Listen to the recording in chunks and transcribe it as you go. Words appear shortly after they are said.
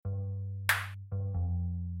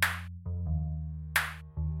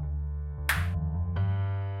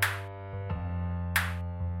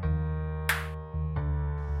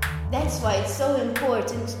that's why it's so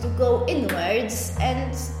important to go inwards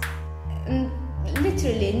and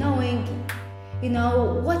literally knowing,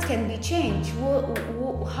 what can be changed, what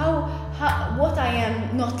I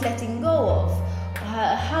am not letting go of,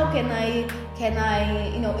 how can I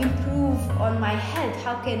improve on my health,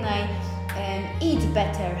 how can I eat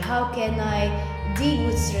better, how can I deal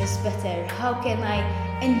with stress better, how can I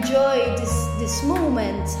enjoy this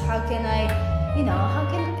moment, how can I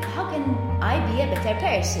be a better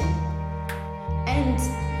person, and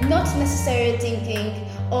not necessarily thinking,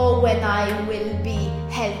 when I will be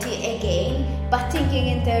healthy again, but thinking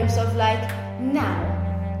in terms of now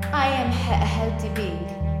I am a healthy being.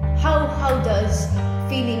 How does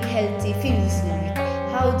feeling healthy feels like?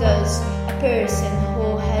 How does a person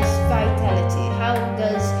who has vitality? How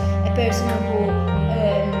does a person who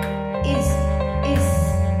is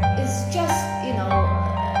just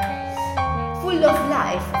full of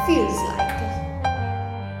life feels like?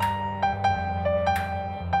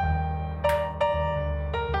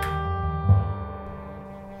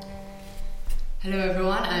 Hello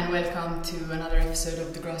everyone and welcome to another episode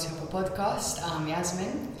of the Grasshopper podcast. I'm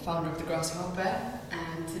Yasmin, founder of the Grasshopper,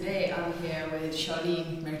 and today I'm here with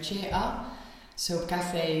Charlene Mercheta, Soap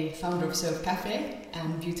Cafe, founder of Soap Cafe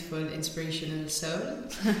and beautiful inspirational soul.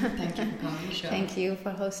 Thank you for coming, Charlene. Thank you for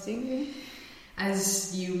hosting me.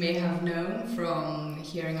 As you may have known from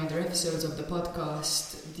hearing other episodes of the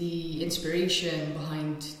podcast, the inspiration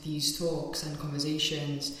behind these talks and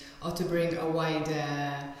conversations are to bring a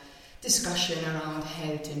wider discussion around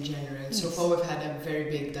health in general. Yes. So far we've had a very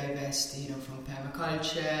big diversity, from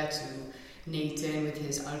permaculture to Nathan with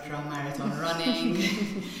his ultra marathon running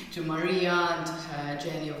to Maria and her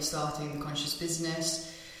journey of starting the conscious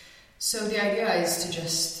business. So the idea is to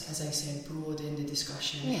just, as I said, broaden the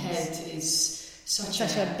discussion. Yes. Health is such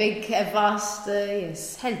a big, vast,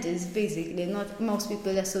 yes. Health is basically not, most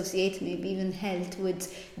people associate maybe even health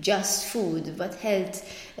with just food, but health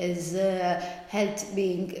is health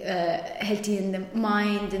being healthy in the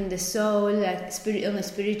mind, in the soul, on a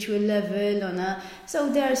spiritual level, so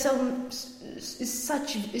there are some,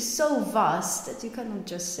 it's so vast that you cannot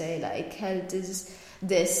just say health is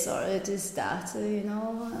this or it is that,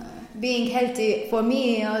 Being healthy for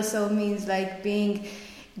me also means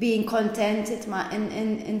being content into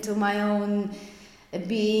my own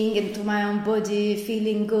being, into my own body,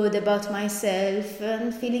 feeling good about myself,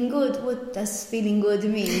 and feeling good. What does feeling good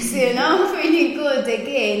means? Feeling good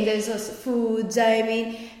again. There's also foods.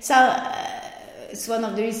 It's one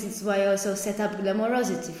of the reasons why I also set up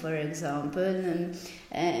Glamorosity, for example.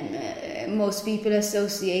 And most people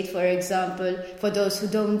associate, for example, for those who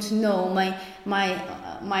don't know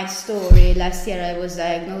my story. Last year I was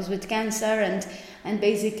diagnosed with cancer, and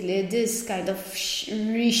basically this kind of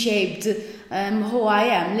reshaped who I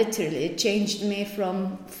am. Literally, it changed me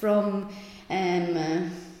from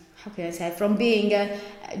being an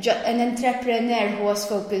entrepreneur who was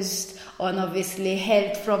focused on obviously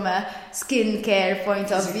health from a skincare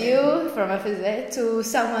point of view, from a to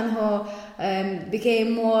someone who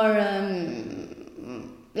became more,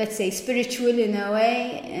 let's say, spiritual in a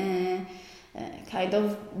way, kind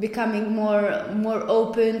of becoming more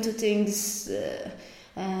open to things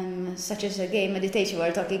such as meditation.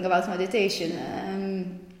 We're talking about meditation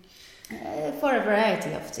for a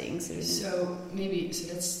variety of things. Really. So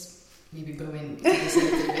let's go into this a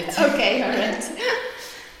little bit. Okay, all right.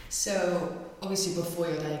 So obviously before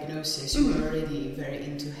your diagnosis, you were already very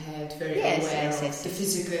into health, very aware of the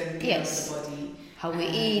physical of the body. How we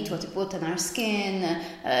eat, what we put on our skin,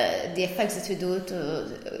 the effects that we do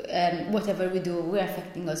to whatever we do, we're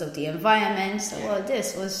affecting also the environment. So all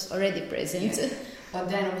this was already present. Yeah. But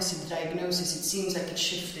then obviously the diagnosis, it seems like it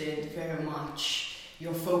shifted very much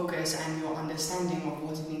your focus and your understanding of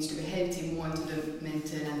what it means to be healthy more into the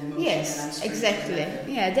mental and emotional and spiritual exactly. level.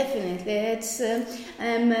 Yeah, definitely. It's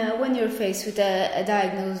when you're faced with a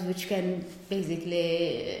diagnosis which can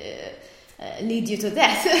basically lead you to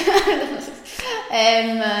death.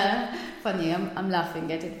 Funny, I'm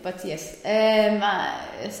laughing at it, but yes.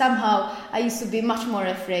 Somehow I used to be much more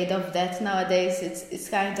afraid of that. Nowadays it's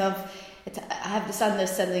kind of, I have this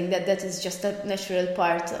understanding that is just a natural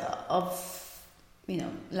part of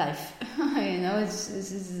life. This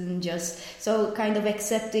isn't just, so kind of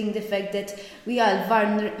accepting the fact that we are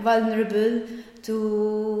vulnerable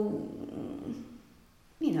to,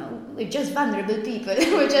 we're just vulnerable people.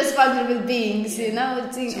 We're just vulnerable beings, So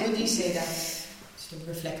would you say that sort of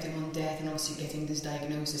reflecting on death and obviously getting this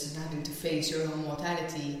diagnosis and having to face your own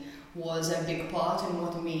mortality was a big part in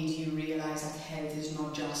what made you realize that health is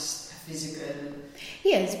not just physical?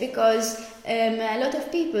 Yes, because a lot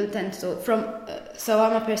of people tend to, so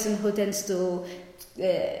I'm a person who tends to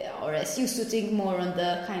or else used to think more on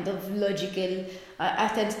the kind of logical. I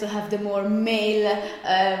tend to have the more male,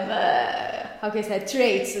 how can I say,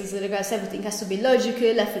 traits, as regards everything has to be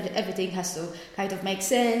logical, everything has to kind of make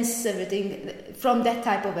sense, everything from that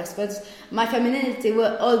type of aspects. My femininity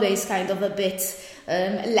were always kind of a bit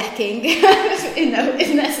lacking, in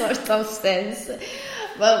a sort of sense.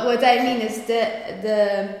 But what I mean is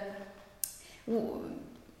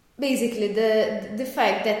basically the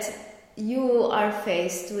fact that you are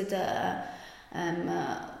faced with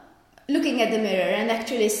looking at the mirror and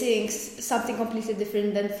actually seeing something completely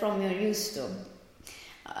different than from you're used to,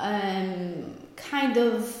 kind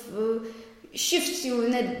of shifts you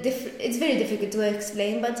in a different. It's very difficult to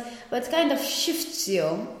explain, but kind of shifts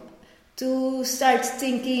you to start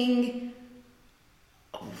thinking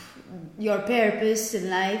of your purpose in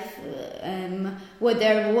life,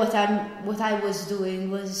 whether what I was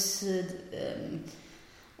doing was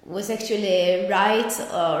actually right,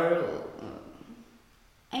 or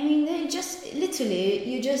I mean, just literally,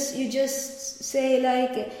 you just say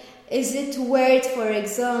like, is it worth, for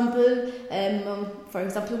example,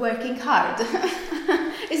 working hard?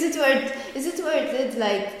 Is it worth it?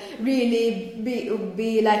 Like really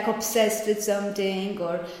be like obsessed with something,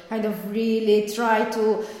 or kind of really try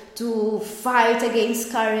to fight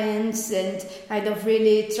against currents and kind of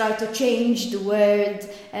really try to change the world,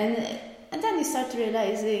 and then you start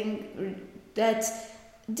realizing that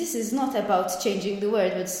this is not about changing the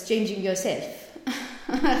world, but it's changing yourself.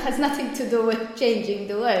 It has nothing to do with changing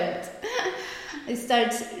the world. I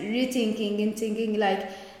start rethinking and thinking like,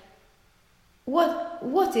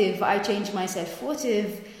 what if I change myself? What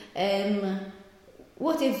if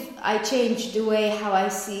I change the way how I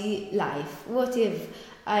see life? What if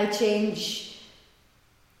I change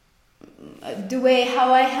the way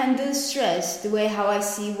how I handle stress, the way how I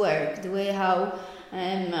see work, the way how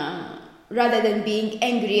rather than being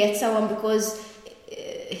angry at someone because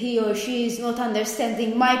he or she is not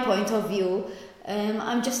understanding my point of view,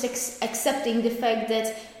 I'm just accepting the fact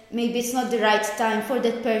that maybe it's not the right time for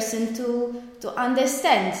that person to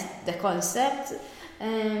understand the concept,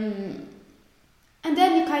 and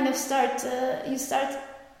then you kind of start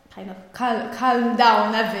kind of calm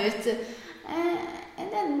down a bit,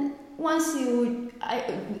 and then once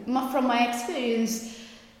from my experience,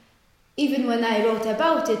 even when I wrote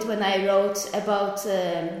about it,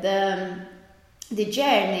 the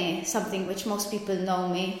journey, something which most people know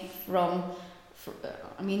me from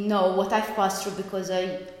know what I've passed through, because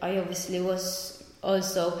I obviously was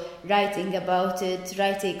also writing about it,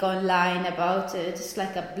 writing online about it. It's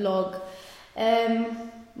like a blog.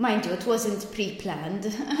 Mind you, it wasn't pre-planned.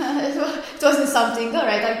 It wasn't something, all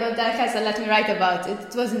right, I got that castle, let me write about it.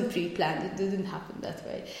 It wasn't pre-planned. It didn't happen that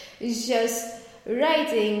way. It's just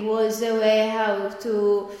writing was a way how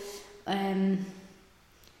to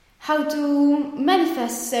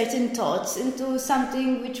manifest certain thoughts into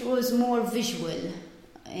something which was more visual,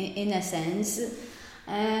 in a sense,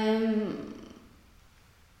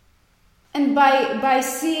 and by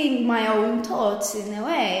seeing my own thoughts in a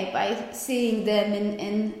way, by seeing them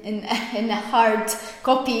in a hard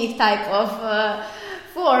copy type of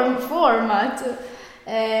format,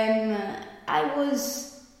 I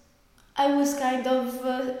was kind of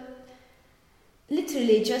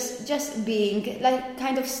literally just being like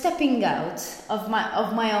kind of stepping out of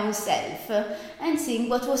my own self, and seeing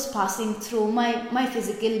what was passing through my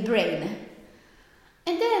physical brain,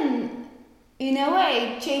 and then in a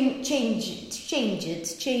way change it.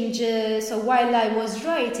 So while I was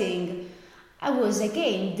writing, I was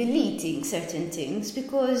again deleting certain things,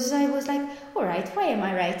 because I was like, all right, why am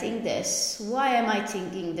I writing this? Why am I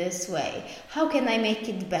thinking this way? How can I make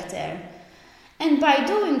it better? And by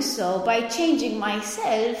doing so, by changing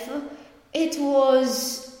myself, it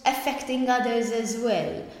was affecting others as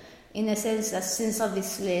well. In a sense that since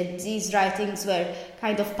obviously these writings were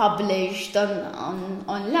kind of published on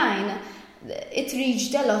online, it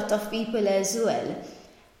reached a lot of people as well.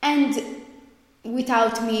 And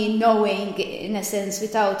without me knowing, in a sense,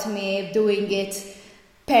 without me doing it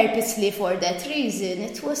purposely for that reason,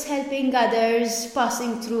 it was helping others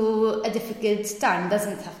passing through a difficult time.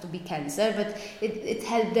 Doesn't have to be cancer, but it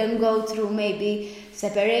helped them go through maybe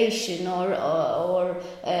separation or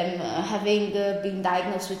having been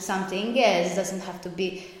diagnosed with something else. Doesn't have to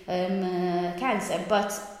be cancer,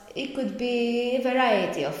 but it could be a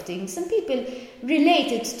variety of things. Some people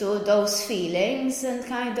related to those feelings and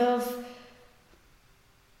kind of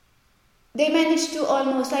they managed to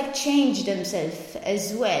almost like change themselves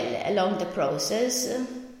as well along the process,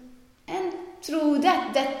 and through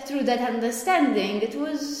that understanding,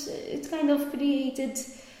 it kind of created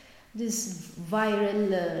this viral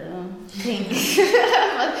thing.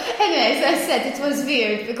 But anyway, as I said, it was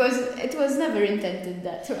weird because it was never intended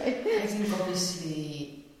that way. I think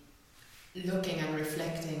obviously looking and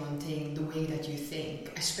reflecting on the way that you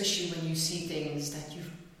think, especially when you see things that you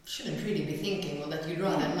shouldn't really be thinking or that you'd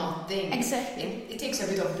rather not think. Exactly. It takes a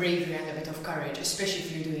bit of bravery and a bit of courage, especially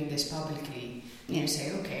if you're doing this publicly. You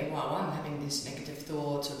say, okay, wow, I'm having these negative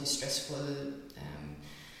thoughts or these stressful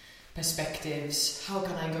perspectives. How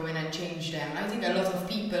can I go in and change them? I think a lot of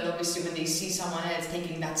people, obviously, when they see someone else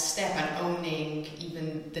taking that step and owning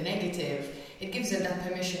even the negative, it gives them that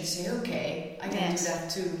permission to say, okay, I can do that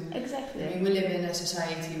too. Exactly. I mean, we live in a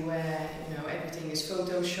society where, everything is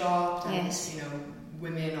photoshopped and,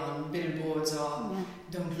 women on billboards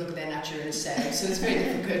don't look their natural selves. So it's very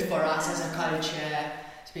difficult for us as a culture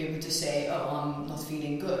to be able to say, oh, I'm not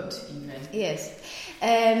feeling good, even. Yes.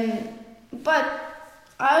 But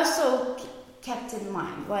I also kept in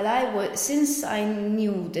mind, since I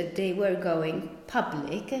knew that they were going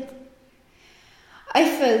public, I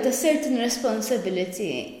felt a certain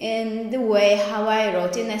responsibility in the way how I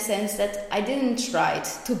wrote, in a sense that I didn't write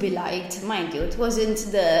to be liked, mind you. It wasn't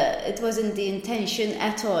the intention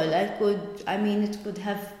at all. It could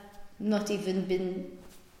have not even been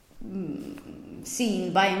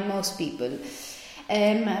seen by most people.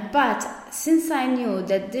 But since I knew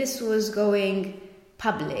that this was going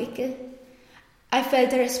public, I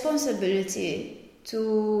felt a responsibility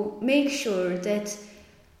to make sure that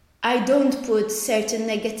I don't put certain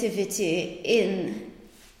negativity in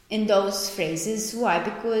those phrases. Why?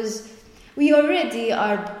 Because we already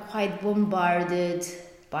are quite bombarded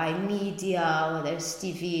by media, whether it's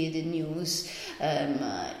TV, the news,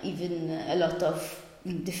 even a lot of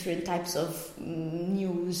different types of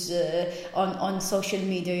news on social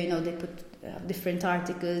media. They put different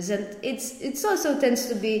articles, and it's also tends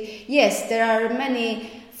to be, yes, there are many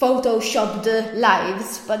photoshopped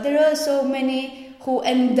lives, but there are also many who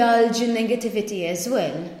indulge in negativity as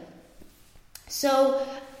well. So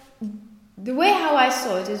the way how I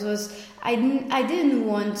saw it was I didn't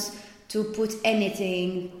want to put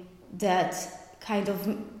anything that kind of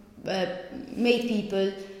made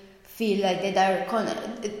people feel like they are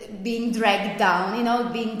being dragged down,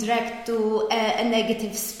 being dragged to a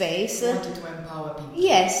negative space. You wanted to empower people.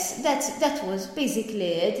 Yes, that was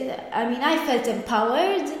basically it. I mean, I felt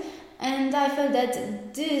empowered, and I felt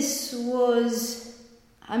that this was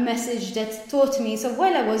a message that taught me. So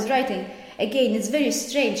while I was writing, again, it's very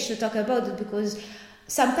strange to talk about it because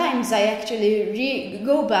sometimes I actually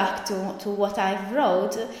go back to what I've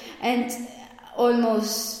wrote and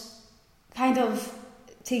almost kind of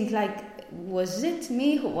think like, was it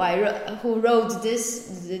me who wrote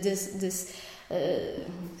this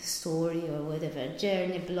story or whatever,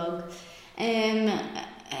 journey blog? And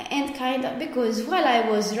kind of, because while I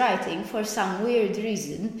was writing, for some weird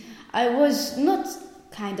reason, I was not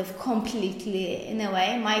kind of completely, in a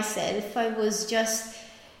way, myself. I was just,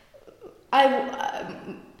 I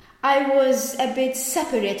was a bit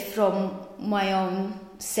separate from my own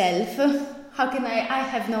self. How can I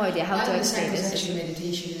have no idea how to explain this. Actually,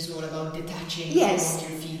 meditation is all about detaching from what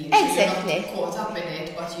you're feeling. Exactly. You're not caught up in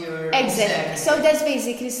it, but you're exactly. So that's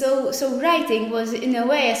basically, so writing was in a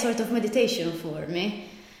way a sort of meditation for me.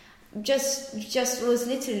 Just was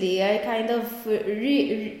literally, I kind of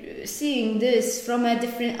seeing this from a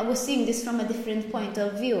different point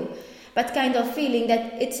of view, but kind of feeling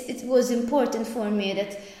that it was important for me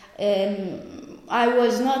that I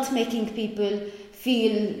was not making people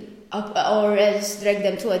feel or else drag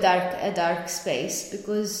them to a dark space,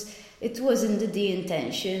 because it wasn't the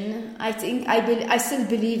intention. I still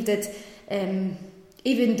believe that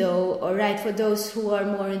even though, all right, for those who are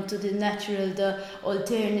more into the natural, the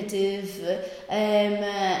alternative,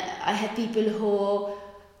 I had people who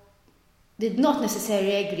did not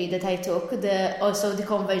necessarily agree that I took also the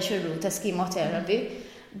conventional route as chemotherapy,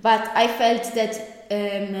 but I felt that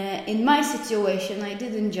in my situation I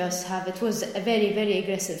didn't just have, it was a very, very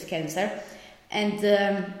aggressive cancer, and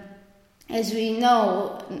as we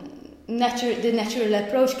know, the natural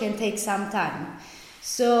approach can take some time.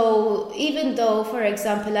 So even though, for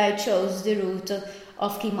example, I chose the route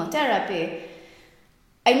of chemotherapy,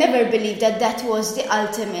 I never believed that was the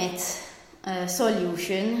ultimate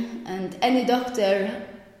solution, and any doctor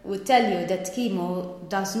would tell you that chemo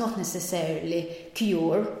does not necessarily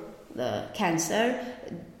cure the cancer.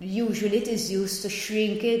 Usually it is used to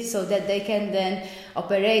shrink it so that they can then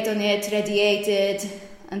operate on it, radiate it,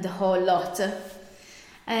 and the whole lot.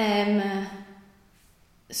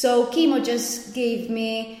 So chemo just gave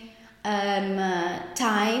me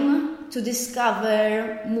time to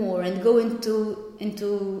discover more and go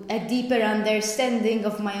into a deeper understanding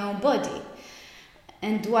of my own body.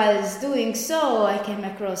 And whilst doing so, I came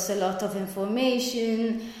across a lot of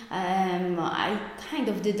information. I kind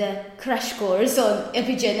of did a crash course on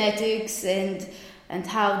epigenetics and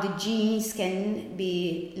how the genes can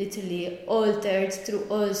be literally altered through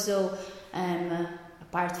also,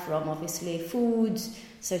 apart from obviously foods,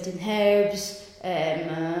 certain herbs,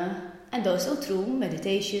 and also through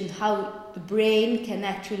meditation, how the brain can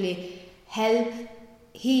actually help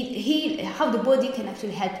heal, how the body can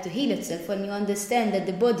actually help to heal itself. When you understand that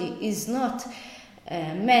the body is not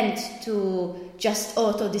meant to just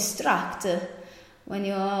auto-destruct, when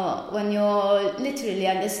you literally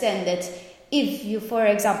understand that if you, for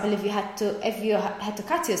example, if you had to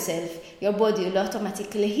cut yourself, your body will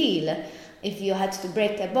automatically heal. If you had to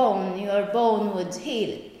break a bone, your bone would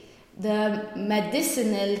heal. The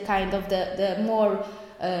medicinal kind of the more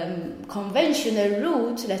conventional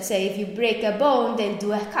route, let's say if you break a bone, they'll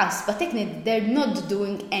do a cast, but technically they're not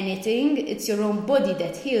doing anything. It's your own body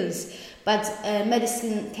that heals. But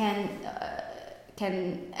medicine can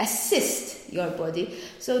assist your body.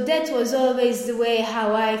 So that was always the way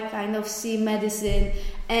how I kind of see medicine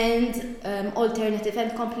and alternative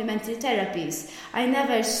and complementary therapies. I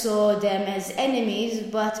never saw them as enemies,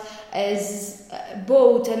 but as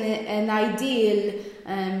both an ideal,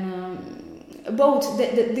 both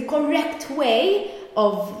the correct way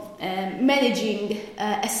of managing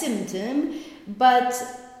a symptom, but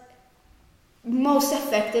most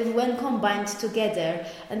effective when combined together.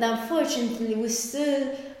 And unfortunately, we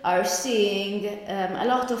still are seeing a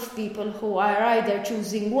lot of people who are either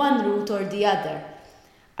choosing one route or the other.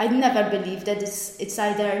 I never believe that it's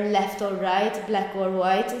either left or right, black or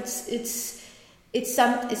white. It's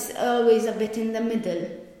always a bit in the middle.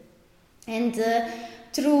 And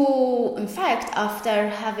in fact, after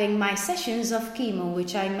having my sessions of chemo,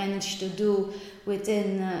 which I managed to do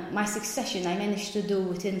within my 6th session, I managed to do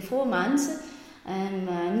within 4 months.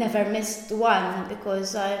 Never missed one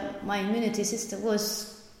because my immunity system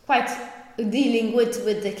was quite dealing with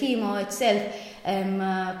the chemo itself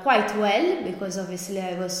quite well, because obviously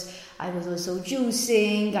I was also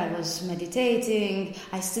juicing, I was meditating,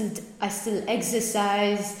 I still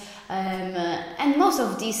exercise, and most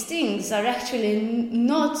of these things are actually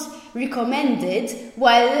not recommended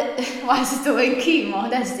whilst doing chemo.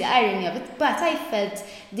 That's the irony of it. But I felt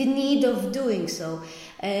the need of doing so.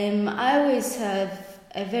 I always have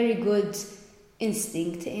a very good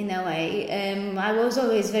instinct in a way. I was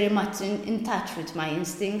always very much in touch with my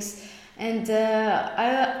instincts, and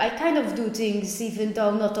I kind of do things even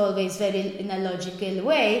though not always very in a logical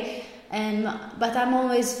way, but I'm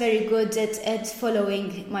always very good at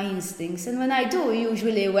following my instincts, and when I do, it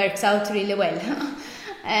usually works out really well.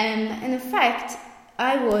 And in fact,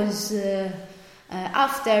 I was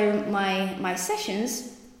after my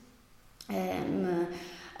sessions,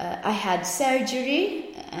 I had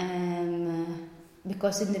surgery,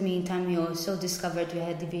 because in the meantime we also discovered we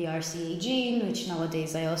had the BRCA gene, which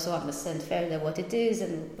nowadays I also understand further what it is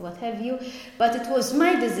and what have you. But it was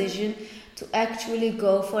my decision to actually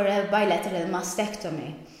go for a bilateral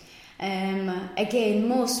mastectomy. Again,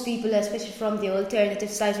 most people, especially from the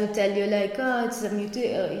alternative side, will tell you like, oh, it's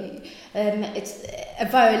a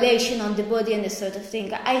violation on the body and this sort of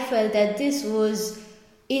thing. I felt that this was,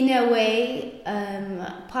 in a way,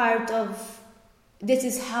 part of, this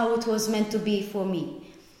is how it was meant to be for me.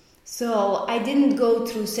 So I didn't go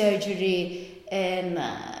through surgery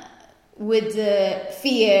with the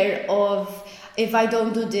fear of, if I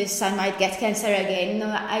don't do this, I might get cancer again. No,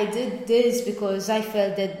 I did this because I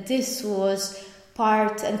felt that this was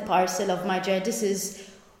part and parcel of my journey. This is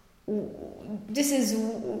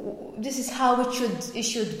how it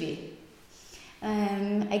should be.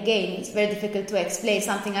 Again, it's very difficult to explain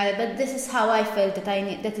something like that, but this is how I felt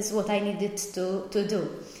that is what I needed to do.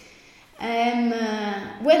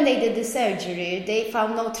 When they did the surgery, they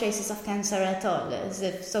found no traces of cancer at all,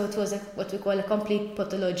 so it was what we call a complete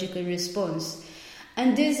pathological response.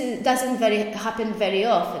 And this doesn't happen very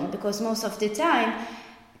often, because most of the time,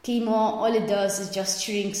 chemo, all it does is just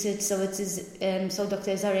shrinks it, so so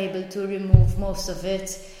doctors are able to remove most of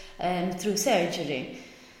it through surgery.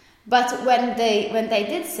 But when they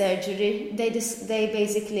did surgery, they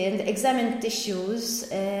basically examined tissues.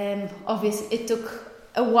 Obviously, it took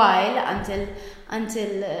a while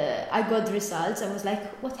until I got results. I was like,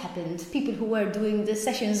 what happened? People who were doing the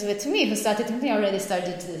sessions with me, who started with me, already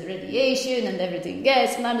started the radiation and everything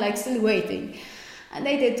else, and I'm like still waiting. And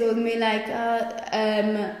they told me like,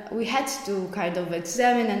 we had to kind of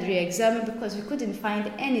examine and re-examine because we couldn't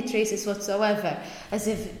find any traces whatsoever, as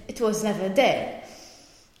if it was never there.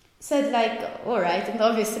 said like, all right, and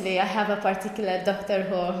obviously I have a particular doctor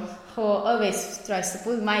who always tries to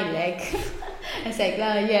pull my leg. It's like,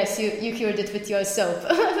 yes, you cured it with your soap.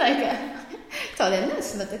 Like, told him, no,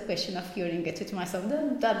 it's not a question of curing it with my soap.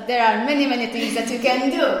 That there are many, many things that you can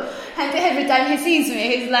do. And every time he sees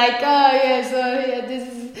me, he's like, this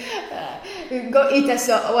is, go eat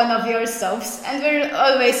one of your soaps. And we're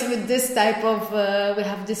always with this type of, we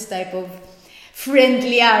have this type of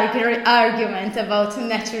friendly argument about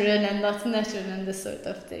natural and not natural and this sort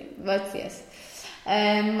of thing. But yes,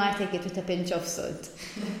 I take it with a pinch of salt.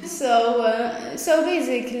 So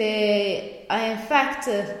basically, I in fact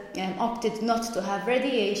opted not to have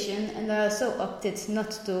radiation, and I also opted not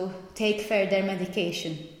to take further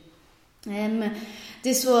medication.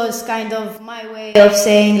 This was kind of my way of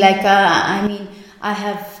saying, like, I mean, I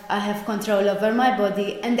have control over my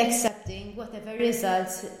body and accepting whatever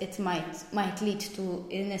results it might lead to,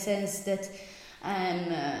 in a sense that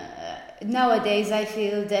nowadays I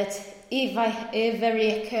feel that if a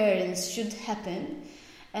recurrence should happen,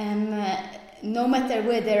 no matter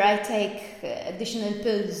whether I take additional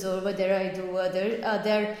pills or whether I do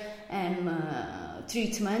other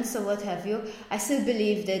treatments or what have you, I still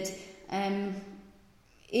believe that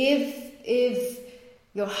if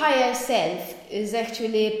your higher self is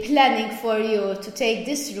actually planning for you to take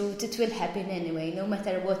this route, it will happen anyway, no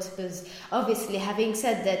matter what. Because obviously, having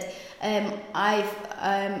said that, I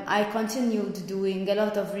continued doing a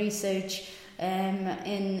lot of research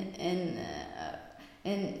in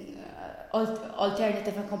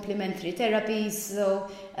alternative and complementary therapies. So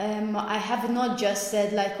I have not just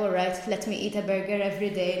said like, all right, let me eat a burger every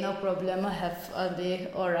day, no problem, I'll be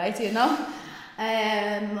all right, you know.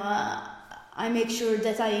 I make sure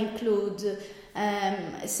that I include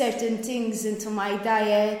certain things into my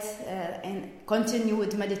diet and continue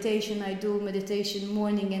with meditation. I do meditation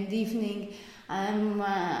morning and evening. I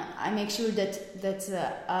make sure that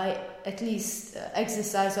I at least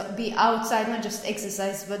exercise, or be outside, not just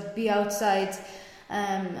exercise, but be outside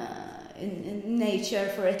in nature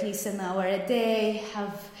for at least an hour a day,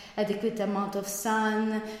 have adequate amount of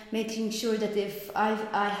sun, making sure that if I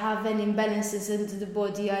have any imbalances in the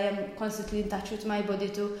body, I am constantly in touch with my body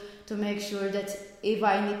to make sure that if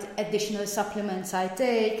I need additional supplements, I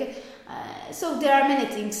take. So there are many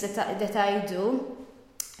things that I do.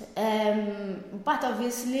 But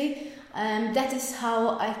obviously, that is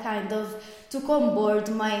how I kind of took on board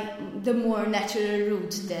the more natural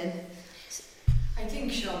route then. I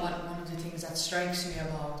think, Sian, one of the things that strikes me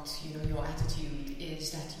about your attitude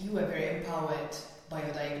is that you were very empowered by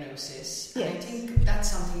your diagnosis. Yes. And I think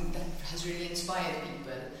that's something that has really inspired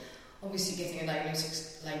people. Obviously, getting a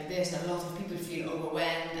diagnosis like this, a lot of people feel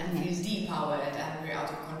overwhelmed and feel depowered and very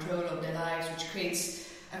out of control of their lives, which creates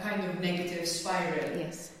a kind of negative spiral.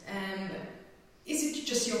 Yes. Is it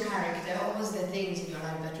just your character, or was there things in your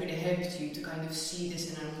life that really helped you to kind of see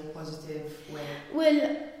this in a more positive way?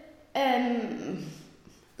 Well,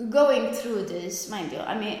 going through this, mind you,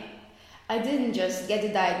 I mean, I didn't just get the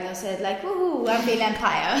diagnosis like, woohoo, I'm feeling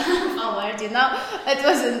empowered, you know. It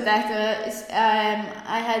wasn't that.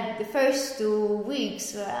 I had the first 2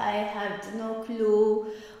 weeks where I had no clue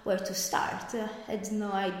where to start. I had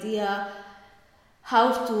no idea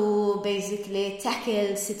how to basically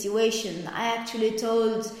tackle situation. I actually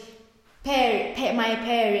told my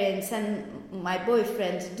parents and my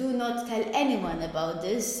boyfriend, do not tell anyone about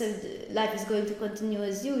this. Life is going to continue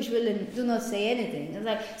as usual and do not say anything.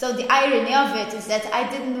 So the irony of it is that I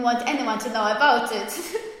didn't want anyone to know about it.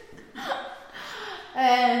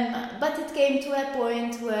 But it came to a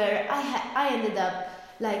point where I ended up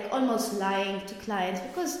like almost lying to clients,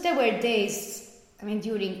 because there were days, I mean,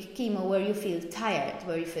 during chemo where you feel tired,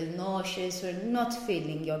 where you feel nauseous, where you're not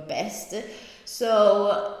feeling your best.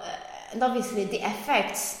 So, and obviously the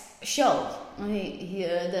effects show. I mean,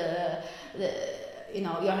 here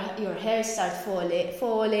your hair starts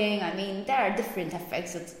falling. I mean, there are different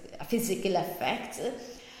effects, physical effects.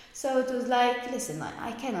 So it was like, listen,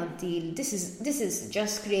 I cannot deal. This is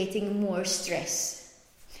just creating more stress.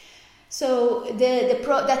 So that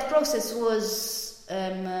process was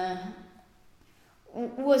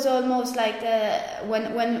almost like when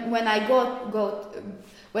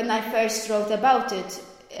I first wrote about it.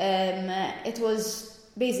 It was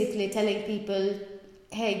basically telling people,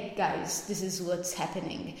 hey guys, this is what's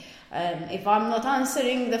happening. If I'm not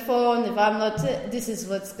answering the phone, if I'm not, this is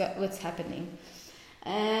what's happening.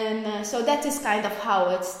 And so that is kind of how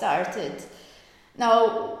it started.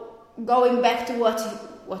 Now, going back to what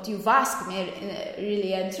you've asked me,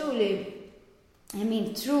 really and truly, I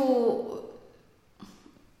mean, through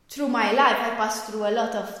through my life, I passed through a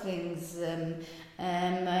lot of things. In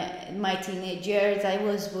my teenage years, I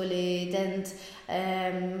was bullied, and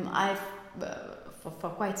for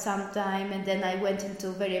quite some time, and then I went into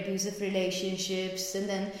very abusive relationships, and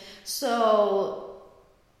then so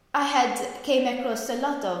I came across a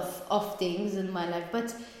lot of things in my life,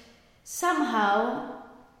 but somehow,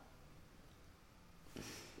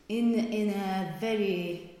 in a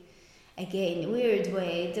very, again, weird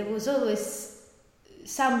way, there was always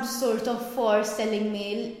some sort of force telling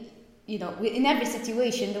me, in every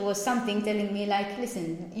situation there was something telling me like,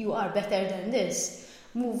 listen, you are better than this,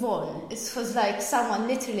 move on. It was like someone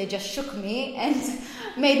literally just shook me and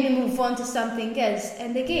made me move on to something else.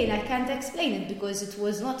 And again, I can't explain it because it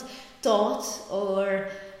was not taught, or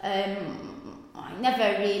I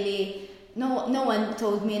never really, no one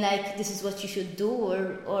told me like this is what you should do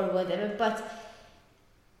or whatever, but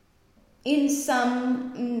in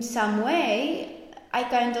some way I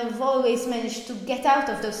kind of always managed to get out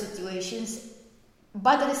of those situations,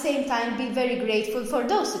 but at the same time be very grateful for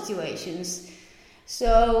those situations.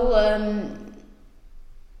 So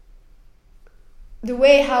the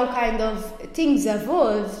way how kind of things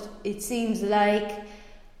evolved, it seems like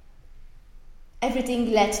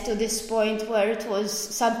everything led to this point where it was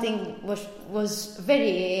something was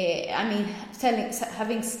very,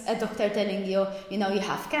 having a doctor telling you, you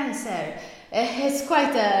have cancer, it's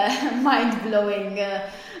quite a mind-blowing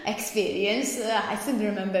experience. I still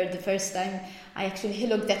remember the first time he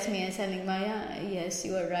looked at me and telling me, yes,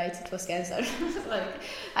 you were right, it was cancer.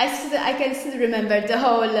 I can still remember the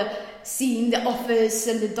whole scene, the office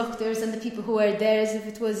and the doctors and the people who were there as if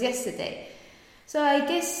it was yesterday. So I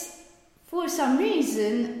guess for some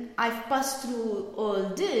reason I've passed through all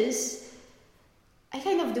this.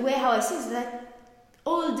 The way how I see it is that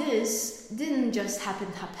all this didn't just happen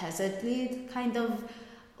haphazardly.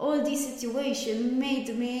 All these situations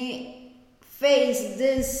made me face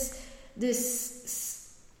this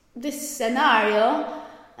scenario.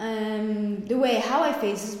 The way how I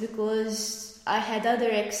face is because I had other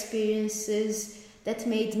experiences that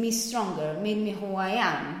made me stronger, made me who I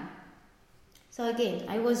am. So again,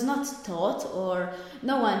 I was not taught, or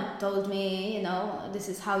no one told me, this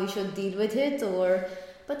is how you should deal with it,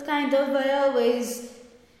 but I always,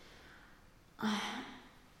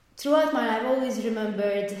 throughout my life, I always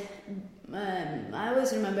remembered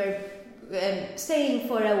staying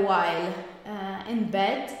for a while in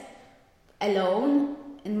bed, alone,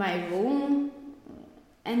 in my room,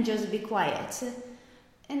 and just be quiet.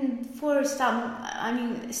 And for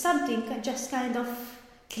something just kind of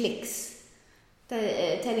clicks,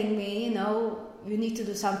 telling me, you need to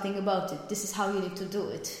do something about it. This is how you need to do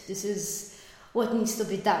it. This is what needs to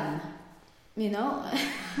be done,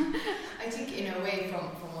 I think in a way from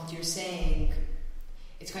what you're saying,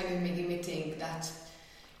 it's kind of making me think that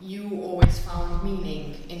you always found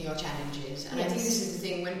meaning in your challenges. And yes. I think this is the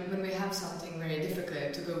thing, when we have something very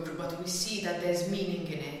difficult to go through, but we see that there's meaning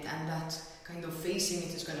in it, and that kind of facing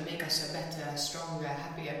it is going to make us a better, stronger,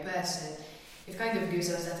 happier person. It kind of gives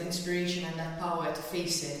us that inspiration and that power to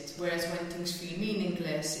face it. Whereas when things feel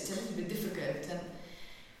meaningless, it's a little bit difficult.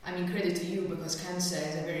 And credit to you, because cancer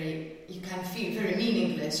is you can feel very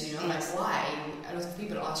meaningless, yes. Like why? A lot of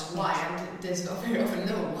people ask why, and there's not very often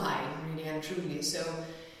no why, really and truly. So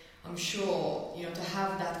I'm sure, to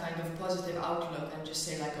have that kind of positive outlook and just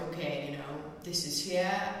say like, okay, this is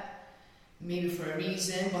here, maybe for a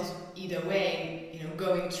reason, but either way,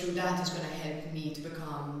 going through that is going to help me to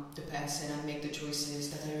become the person and make the choices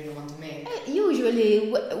that I really want to make.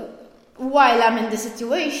 Usually, while I'm in the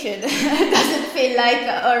situation, it doesn't feel like,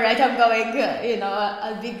 all right, I'm going,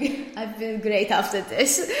 I'll be great after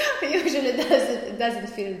this. Usually it doesn't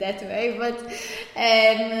feel that way, but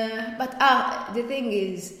the thing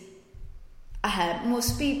is,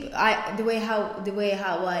 most people, the way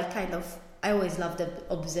how I always loved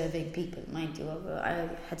observing people, mind you. I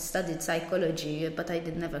had studied psychology, but I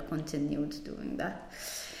never continued doing that.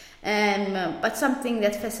 But something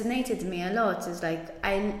that fascinated me a lot is like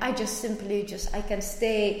I can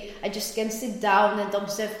sit down and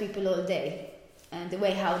observe people all day, and the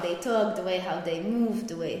way how they talk, the way how they move,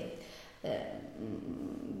 the way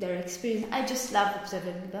their experience. I just love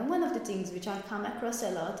observing people. And one of the things which I come across a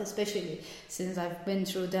lot, especially since I've been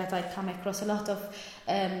through that, I come across a lot of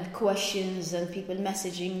questions and people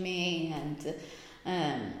messaging me and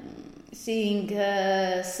seeing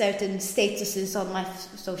certain statuses on my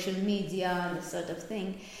social media and this sort of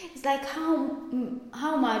thing. It's like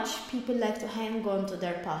how much people like to hang on to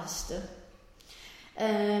their past.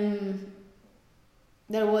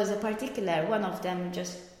 There was a particular one of them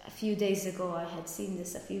just a few days ago. I had seen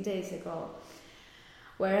this a few days ago,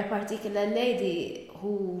 where a particular lady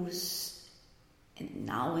who's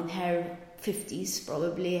now in her 50s,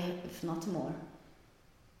 probably, if not more,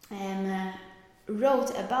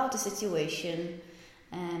 wrote about a situation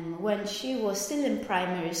when she was still in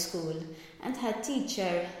primary school, and her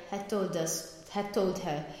teacher had told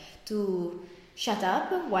her to shut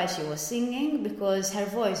up while she was singing because her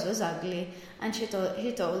voice was ugly, and the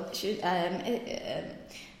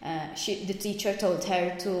teacher told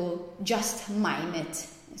her to just mime it.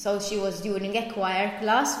 So she was during a choir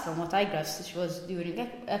class, from what I grasped, she was during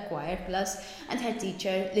a choir class, and her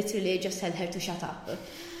teacher literally just told her to shut up.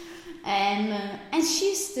 And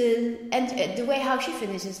she still, and the way how she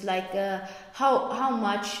finishes, like how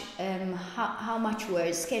much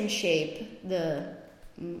words can shape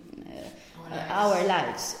our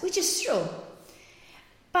lives, which is true.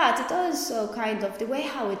 But it also kind of, the way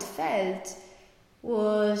how it felt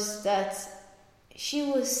was that she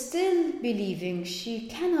was still believing she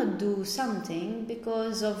cannot do something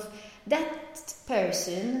because of that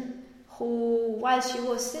person who, while she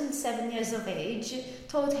was still 7 years of age,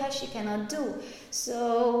 told her she cannot do.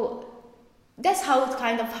 So that's how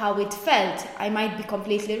it felt. I might be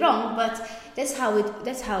completely wrong, but that's how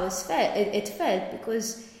it felt,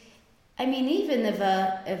 because I mean, even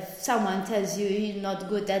if someone tells you you're not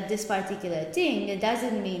good at this particular thing, it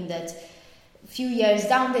doesn't mean that a few years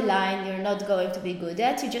down the line you're not going to be good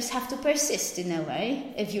at. You just have to persist in a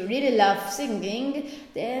way. If you really love singing,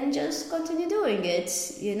 then just continue doing it.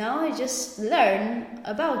 Just learn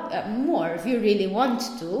about more. If you really want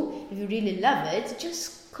to, if you really love it,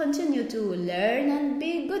 just continue to learn and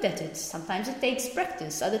be good at it. Sometimes it takes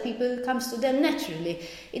practice. Other people, it comes to them naturally.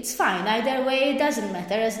 It's fine. Either way, it doesn't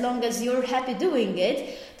matter. As long as you're happy doing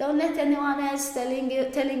it, don't let anyone else telling you,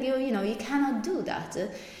 you cannot do that.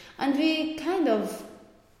 And we kind of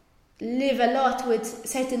live a lot with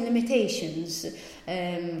certain limitations.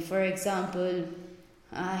 For example,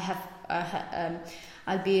 I'll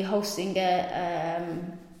be hosting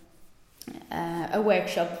a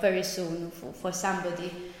workshop very soon for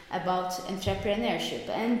somebody about entrepreneurship,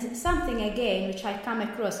 and something again which I come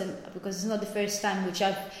across, and because it's not the first time which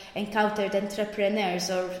I've encountered entrepreneurs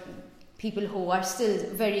or people who are still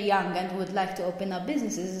very young and would like to open up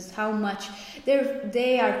businesses, is how much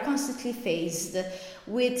they are constantly faced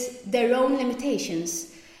with their own limitations,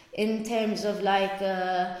 in terms of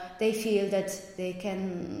they feel that they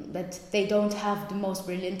don't have the most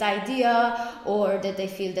brilliant idea, or that they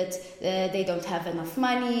feel that they don't have enough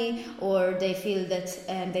money, or they feel that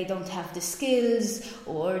they don't have the skills,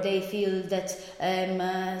 or they feel that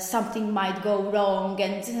something might go wrong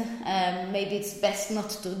and maybe it's best not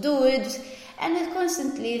to do it, and then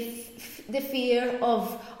constantly the fear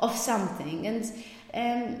of something. And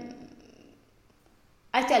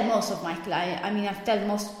I tell most of my clients, I tell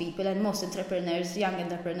most people and most entrepreneurs, young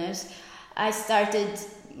entrepreneurs, I started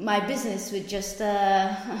my business with just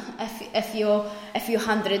a few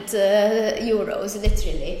hundred euros,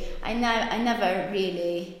 literally. I never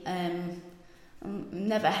really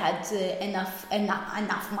never had enough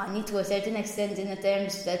money, to a certain extent, in the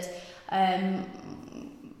terms that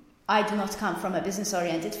I do not come from a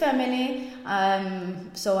business-oriented family,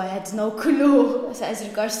 so I had no clue as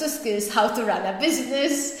regards to skills how to run a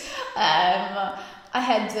business. I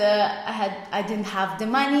didn't have the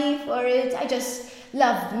money for it. I just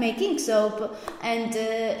loved making soap, and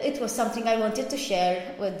it was something I wanted to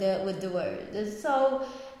share with the world. So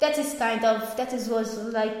was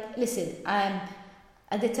like, listen,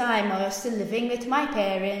 at the time I was still living with my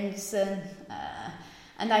parents,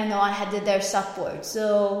 and I know I had their support.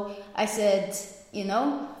 So I said,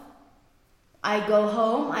 I go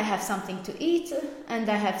home, I have something to eat, and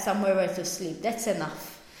I have somewhere where to sleep. That's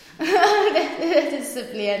enough. That is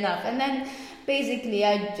simply enough. And then basically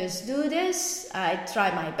I just do this, I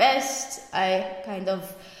try my best, I kind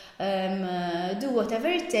of do whatever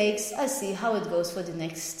it takes. I'll see how it goes for the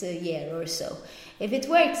next year or so. If it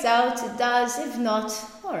works out, it does. If not,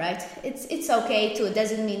 all right, it's okay too. It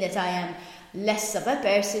doesn't mean that I am less of a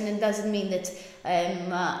person. It doesn't mean that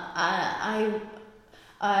I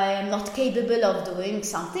am not capable of doing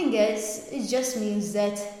something else. It just means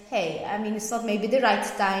that, hey, it's not maybe the right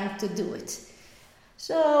time to do it.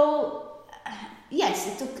 So yes,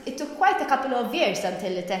 it took quite a couple of years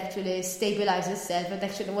until it actually stabilized itself and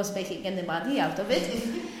actually was making any money out of it.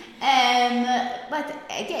 But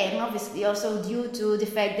again, obviously also due to the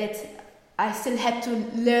fact that I still had to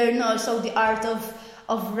learn also the art of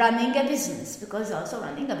running a business, because also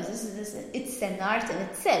running a business it's an art in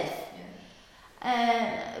itself.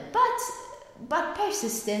 But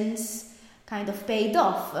persistence kind of paid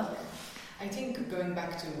off. I think going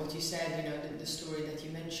back to what you said, the story that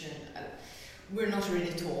you mentioned, we're not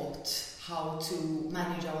really taught how to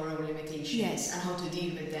manage our own limitations Yes. and how to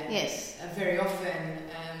deal with them. Yes. Very often,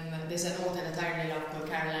 there's an author that I really love called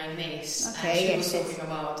Caroline Myss, Okay, and she yes, was yes. talking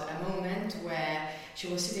about a moment where she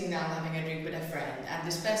was sitting down having a drink with a friend, and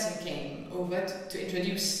this person came over to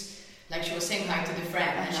introduce, like she was saying hi to the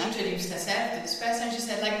friend, and she introduced herself to this person. She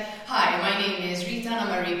said like, "Hi, my name is Rita, and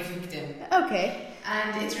I'm a rape victim." Okay.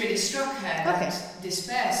 And it really struck her that this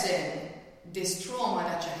person, this trauma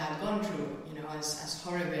that she had gone through, as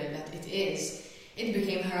horrible that it is, it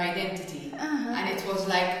became her identity. And it was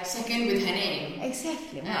like second with her name.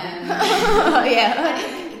 Exactly. Yeah.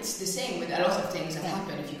 And it's the same with a lot of things that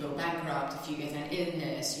happen. If you go bankrupt, if you get an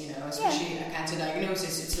illness, especially a cancer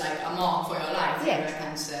diagnosis, it's like a mark for your life. You're a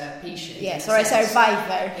cancer patient. Yes, or a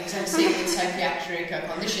survivor. Exactly. Same with psychiatric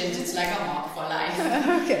conditions, it's like a mark for life.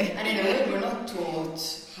 Okay. And in a way, we're not taught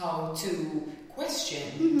how to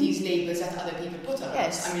question these labels that other people put on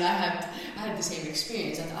us. I mean, I had the same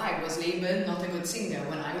experience, that I was labeled not a good singer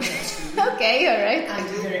when I was at school. Okay, all right. And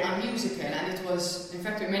very unmusical. And it was, in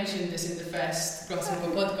fact, we mentioned this in the first Grasshopper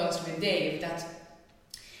podcast with Dave, that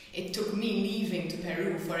it took me leaving to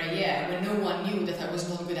Peru for a year when no one knew that I was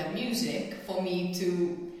not good at music for me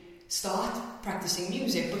to start practicing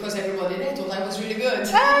music, because everybody there thought I was really good.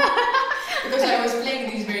 Because I was playing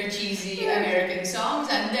these very cheesy American songs,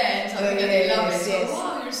 and then suddenly they love it. So,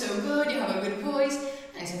 wow, you're so good, you have a good voice.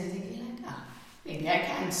 And I started thinking like, maybe I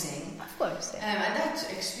can sing. Of course. And that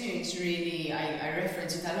experience really, I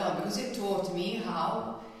reference it a lot, because it taught me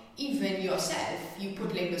how even yourself, you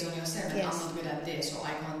put labels on yourself, and I'm not good at this, or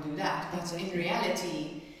I can't do that. But in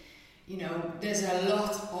reality, there's a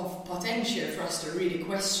lot of potential for us to really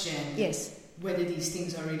question whether these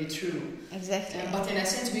things are really true. Exactly. But in a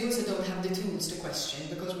sense, we also don't have the tools to question,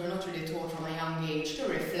 because we're not really taught from a young age to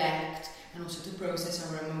reflect and also to process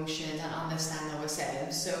our emotions and understand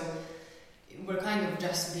ourselves. So we're kind of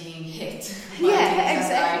just being hit by things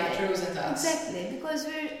that life throws at us. Exactly, because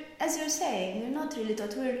as you're saying, we're not really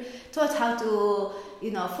taught. We're taught how to,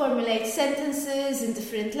 formulate sentences in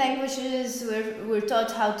different languages. We're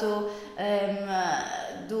taught how to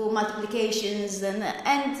do multiplications and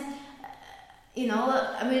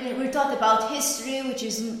we're taught about history, which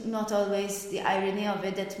is not always the irony of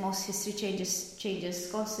it, that most history changes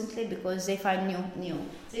constantly because they find new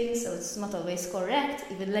things, so it's not always correct.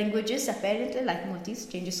 Even languages, apparently, like Maltese,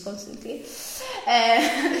 changes constantly. So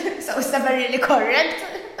it's never really correct.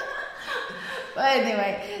 But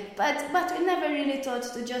anyway, but we never really taught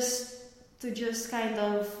to just kind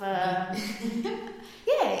of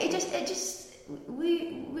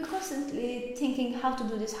we're constantly thinking how to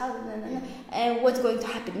do this, and what's going to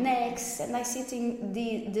happen next. And I see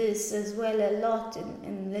this as well a lot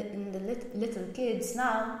in the little kids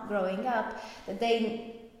now growing up, that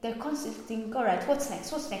they're constantly thinking, all right, what's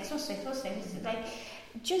next? Like,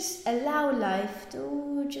 just allow life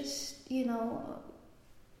to just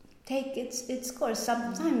take its course.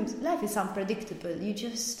 Sometimes life is unpredictable. You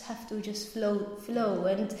just have to just flow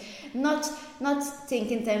and not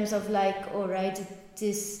think in terms of like, all right,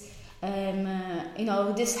 this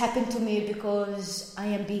this happened to me because I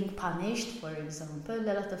am being punished, for example.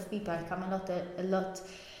 A lot of people come a lot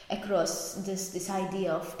across this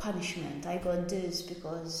idea of punishment. I got this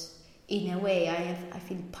because in a way I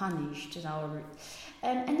feel punished,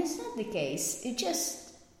 and it's not the case. It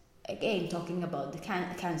just, again, talking about the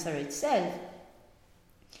cancer itself,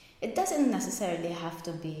 it doesn't necessarily have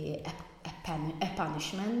to be a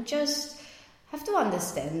punishment. Just have to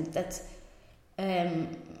understand that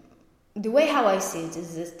the way how I see it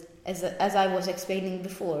is that, as I was explaining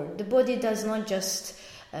before, the body does not just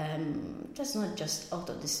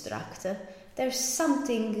auto-destruct. There's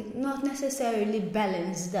something not necessarily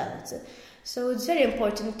balanced out. So it's very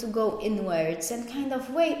important to go inwards and kind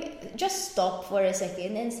of just stop for a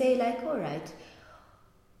second and say like, all right,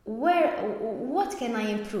 what can I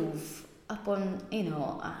improve upon,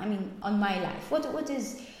 on my life?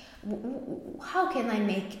 How can I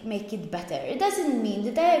make it better? It doesn't mean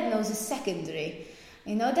the diagnosis is secondary.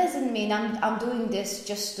 It doesn't mean I'm doing this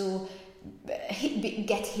just to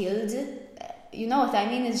get healed. You know what I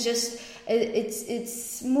mean? It's just,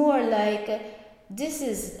 it's more like, this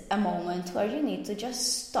is a moment where you need to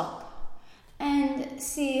just stop and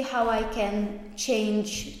see how I can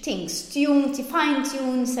change things,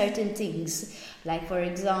 fine-tune certain things. Like, for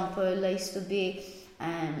example, I used to be,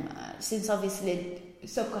 since obviously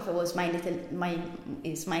Soap Cafe was my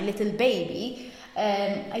little baby,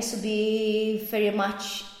 I used to be very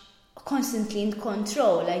much constantly in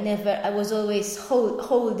control. I was always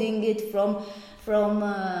holding it from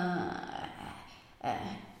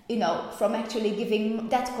actually giving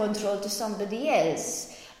that control to somebody else.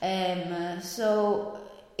 So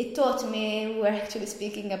it taught me, we were actually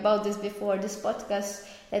speaking about this before this podcast,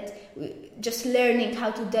 that just learning how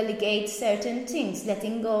to delegate certain things,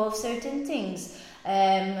 letting go of certain things,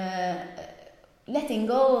 letting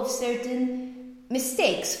go of certain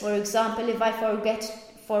mistakes. For example, if I forget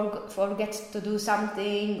to do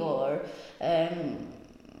something, or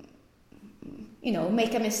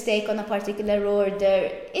make a mistake on a particular order,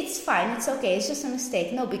 it's fine, it's okay, it's just a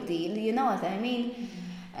mistake, no big deal, you know what I mean?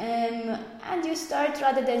 And you start,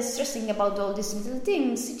 rather than stressing about all these little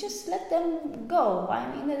things, you just let them go. I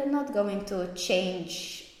mean, they're not going to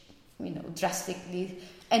change, drastically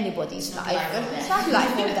anybody's life. It's not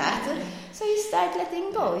life or that. So you start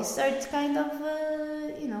letting go. You start kind of,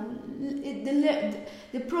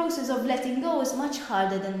 the process of letting go is much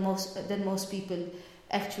harder than most people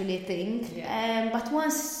actually think. Yeah. But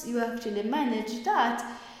once you actually manage that,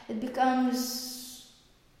 it becomes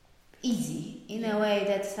easy in a way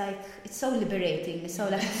that's like, it's so liberating. It's so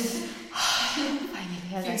like,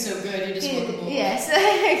 finally, feels so good. You just want to move. Yes.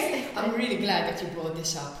 I'm really glad that you brought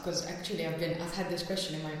this up, because actually I've had this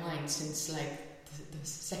question in my mind since like the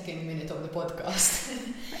second minute of the podcast.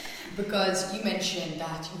 Because you mentioned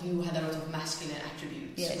that you had a lot of masculine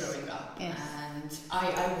attributes growing up, and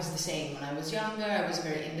I was the same when I was younger. I was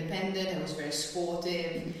very independent. I was very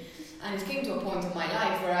sportive. And it came to a point in my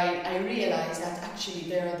life where I realized that actually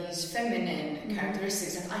there are these feminine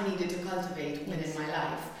characteristics that I needed to cultivate within my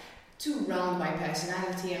life to round my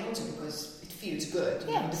personality, and also because it feels good.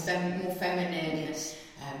 You know, the more feminine,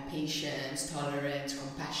 patience, tolerance,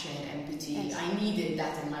 compassion, empathy. Yes. I needed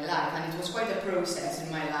that in my life, and it was quite a process in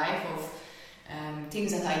my life of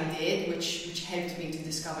things that I did which helped me to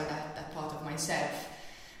discover that part of myself.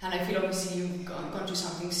 And I feel obviously you've gone through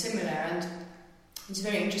something similar, and it's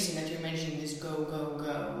very interesting that you're mentioning this go, go,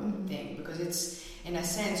 go thing, because it's, in a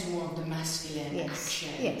sense, more of the masculine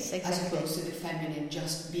action as opposed to the feminine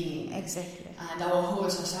just being. Exactly. And our whole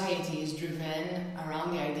society is driven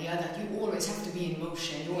around the idea that you always have to be in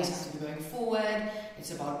motion, you always have to be going forward.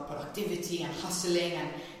 It's about productivity and hustling,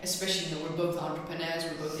 and especially, we're both entrepreneurs,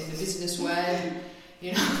 we're both in the business world.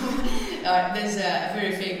 There's a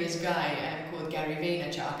very famous guy called Gary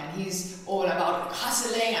Vaynerchuk, and he's all about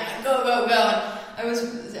hustling and go, go, go. I was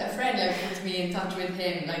a friend put me in touch with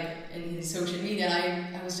him in his social media,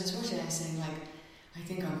 and I was just watching and saying I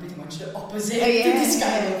think I'm pretty much the opposite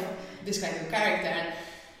to this kind of character. And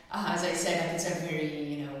as I said, it's a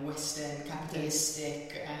very Western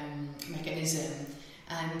capitalistic mechanism,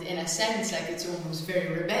 and in a sense it's almost very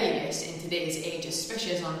rebellious in today's age,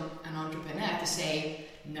 especially as an entrepreneur, to say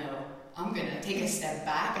no. I'm gonna take a step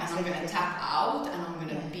back, and I'm gonna tap out, and I'm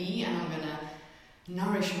gonna be, and I'm gonna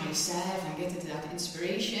nourish myself and get into that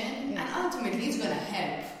inspiration, and ultimately it's going to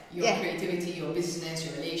help your creativity, your business,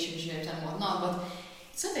 your relationships and whatnot, but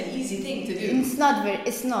it's not an easy thing to do. It's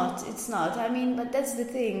not. I mean, but that's the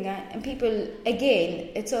thing, and people,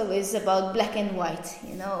 again, it's always about black and white,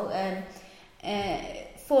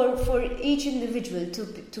 for each individual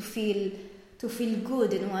to feel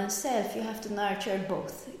good in oneself, you have to nurture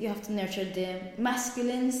both. You have to nurture the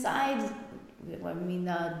masculine side, the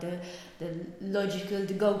logical,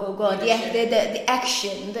 the go, the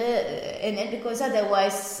action in it, because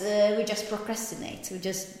otherwise we just procrastinate. We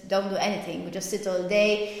just don't do anything. We just sit all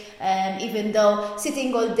day. Even though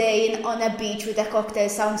sitting all day on a beach with a cocktail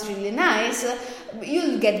sounds really nice,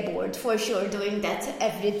 you'll get bored for sure doing that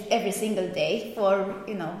every single day for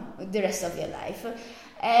the rest of your life.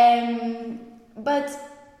 But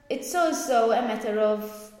it's also a matter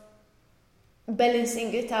of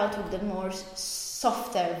balancing it out with the more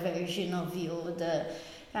softer version of you,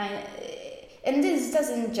 and this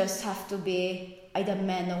doesn't just have to be either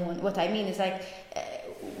men or women. What I mean is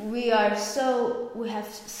we have so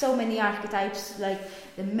many archetypes, like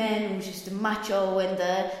the men which is the macho, and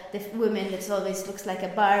the women that always looks like a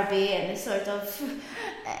Barbie, and it's sort of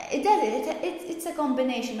it's a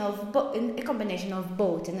combination of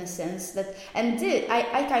both in a sense that, and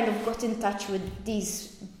I kind of got in touch with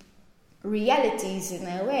these realities in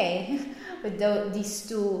a way with these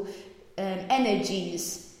two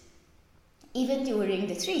energies even during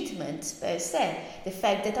the treatment per se. The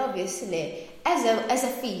fact that obviously as a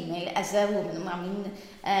female, as a woman, I mean,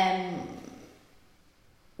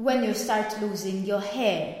 when you start losing your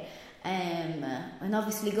hair and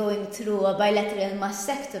obviously going through a bilateral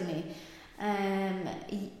mastectomy,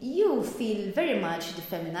 you feel very much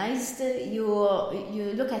defeminized. You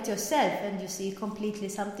look at yourself and you see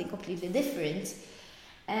something completely different.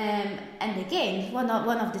 And again, one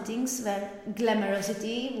of the things where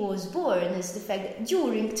glamorosity was born is the fact that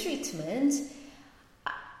during treatment,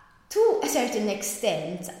 to a certain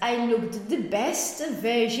extent, I looked the best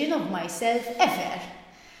version of myself ever.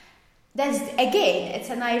 That's, again, it's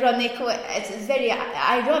very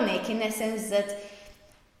ironic in a sense that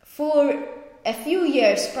for a few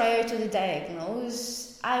years prior to the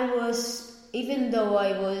diagnosis, even though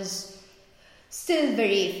I was still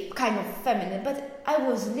very kind of feminine, but I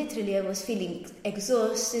was feeling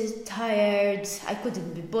exhausted, tired. I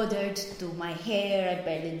couldn't be bothered to do my hair. I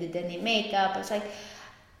barely did any makeup. I was like,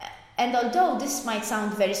 and although this might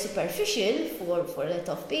sound very superficial for a lot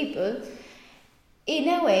of people, in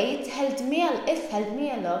a way it helped me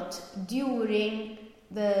a lot during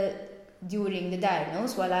the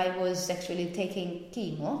diagnosis, while I was actually taking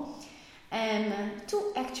chemo,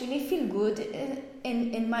 to actually feel good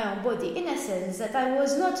in my own body, in a sense that I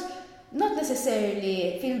was not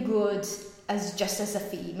necessarily feel good as a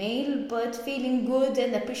female, but feeling good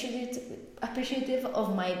and appreciative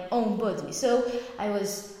of my own body. So I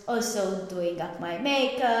was also doing up my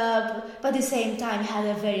makeup, but at the same time had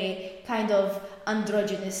a very kind of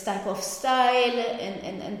androgynous type of style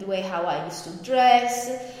and the way how I used to dress,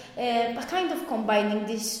 but kind of combining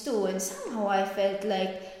these two, and somehow I felt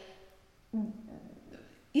like,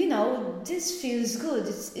 this feels good.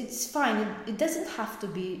 It's fine. It doesn't have to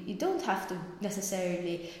be. You don't have to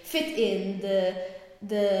necessarily fit in the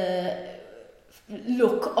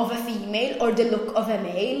look of a female or the look of a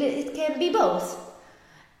male. It can be both,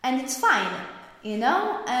 and it's fine,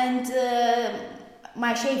 And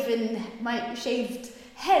my shaved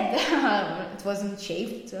head, it wasn't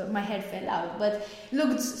shaved. My hair fell out, but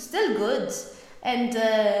looked still good, and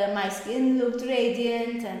my skin looked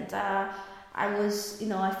radiant, and I was,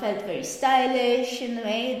 I felt very stylish in a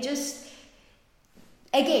way. Just,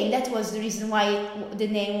 again, that was the reason why the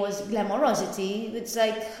name was Glamorosity. It's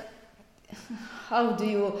like, how do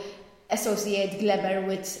you associate glamour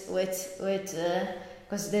with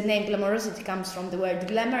because the name Glamorosity comes from the word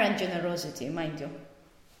glamour and generosity, mind you.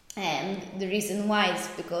 And the reason why is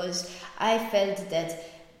because I felt that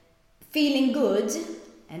feeling good,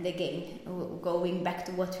 and again, going back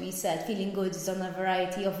to what we said, feeling good is on a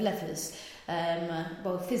variety of levels,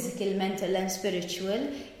 both physical, mental and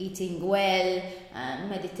spiritual, eating well,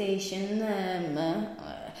 meditation,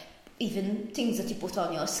 even things that you put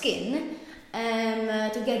on your skin,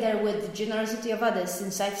 together with the generosity of others,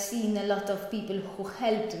 since I've seen a lot of people who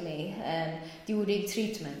helped me during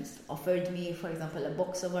treatment, offered me, for example, a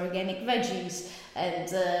box of organic veggies, and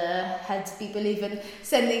had people even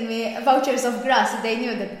sending me vouchers of grass. They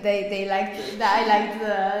knew that they liked that I liked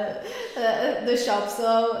the shop,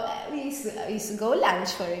 so we used to go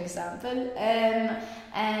lunch, for example.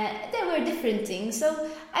 There were different things, so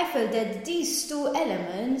I felt that these two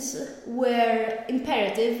elements were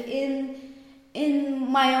imperative in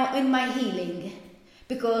my healing,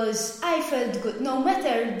 because I felt good no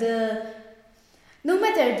matter the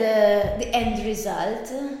end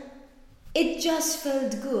result. It just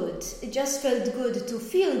felt good. It just felt good to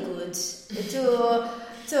feel good, to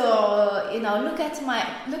look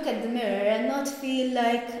at the mirror and not feel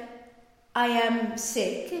like I am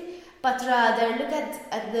sick, but rather look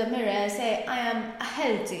at the mirror and say I am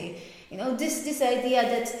healthy. This idea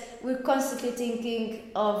that we're constantly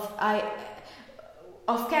thinking of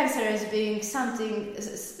cancer as being such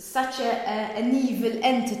an evil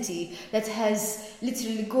entity that has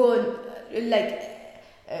literally gone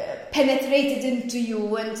penetrated into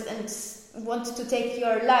you and wants to take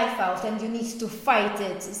your life out, and you need to fight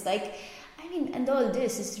it. It's like, and all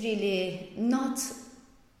this is really not.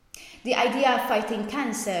 The idea of fighting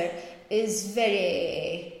cancer is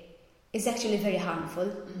actually very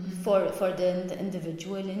harmful for the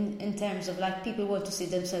individual in terms of, like, people want to see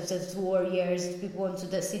themselves as warriors, people want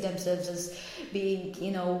to see themselves as being,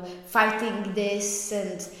 fighting this,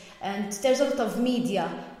 and there's a lot of media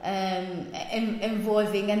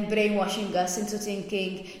involving and brainwashing us into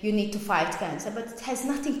thinking you need to fight cancer, but it has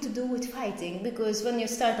nothing to do with fighting, because when you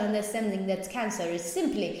start understanding that cancer is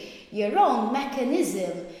simply your own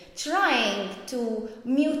mechanism trying to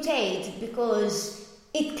mutate because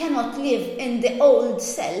it cannot live in the old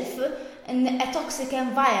self, in a toxic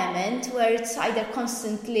environment where it's either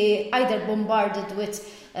bombarded with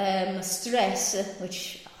stress,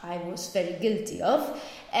 which I was very guilty of,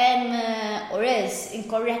 or else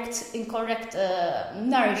incorrect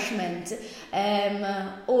nourishment,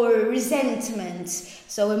 or resentment,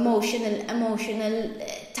 so emotional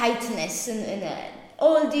tightness, and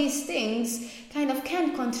all these things kind of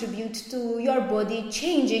can contribute to your body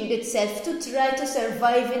changing itself to try to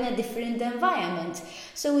survive in a different environment.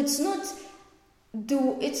 So it's not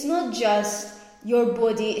just your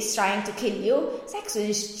body is trying to kill you, it's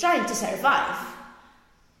actually trying to survive.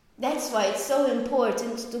 that's why it's so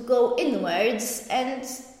important to go inwards and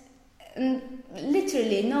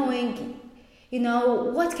literally knowing,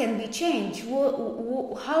 what can be changed,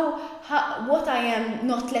 what I am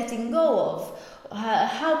not letting go of,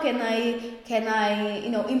 how can I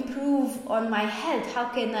improve on my health, how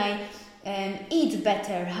can I eat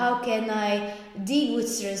better, how can I deal with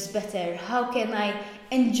stress better, how can I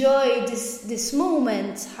enjoy this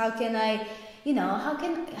moment, how can I how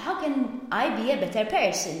can I be a better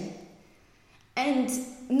person. And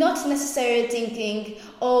not necessarily thinking,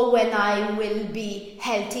 when I will be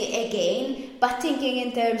healthy again, but thinking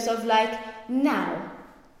in terms of now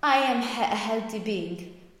I am a healthy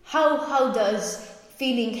being. How does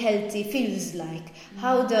feeling healthy feels like?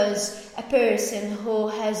 How does a person who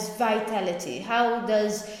has vitality? How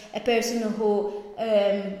does a person who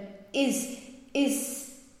is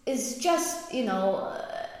just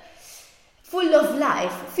full of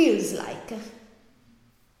life feels like?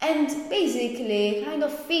 And basically kind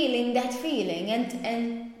of feeling that feeling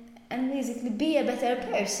and basically be a better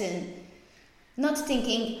person. Not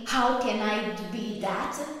thinking, how can I be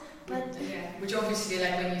that? But which obviously,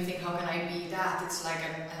 when you think, how can I be that? It's like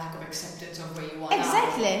a lack of acceptance of where you are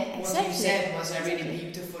exactly, now. Exactly. What you said was a really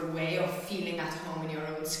beautiful way of feeling at home in your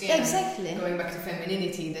own skin. Exactly. And going back to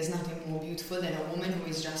femininity, there's nothing more beautiful than a woman who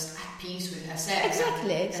is just at peace with herself.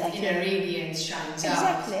 Exactly. That inner radiance shines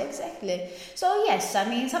out. Exactly. So yes, I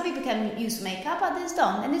mean, some people can use makeup, others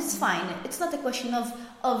don't, and it's fine. It's not a question of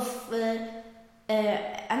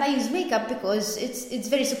and I use makeup because it's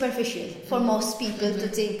very superficial for most people to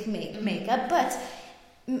think makeup, but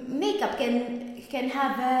makeup can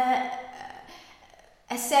have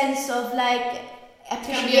a sense of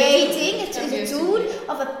appreciating. It's a tool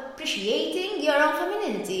of appreciating your own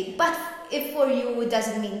femininity. But if for you it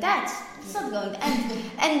doesn't mean that, it's not going.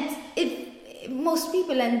 And if most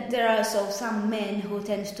people, and there are also some men who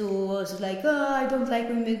tend to also I don't like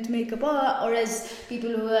women to make up, or as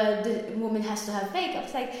people who the woman has to have makeup.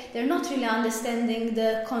 It's they're not really understanding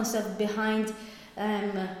the concept behind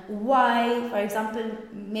why, for example,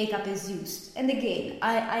 makeup is used. And again,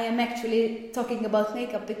 I am actually talking about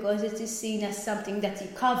makeup because it is seen as something that you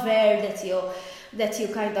cover, that you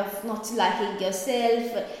kind of not liking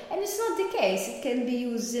yourself, and it's not the case. It can be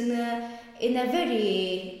used in a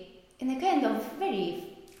kind of very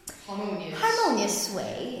harmonious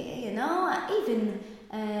way, Even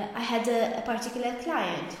I had a particular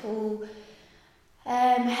client who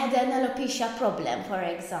had an alopecia problem, for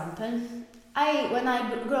example. When I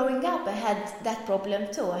growing up, I had that problem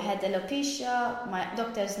too. I had alopecia. My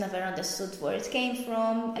doctors never understood where it came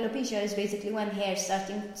from. Alopecia is basically when hair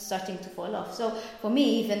starting to fall off. So for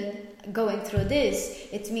me, even going through this,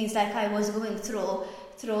 it means I was going through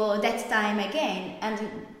that time again. And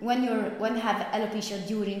when you have alopecia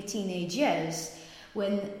during teenage years,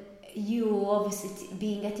 when you obviously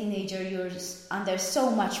being a teenager, you're under so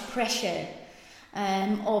much pressure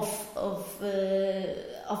of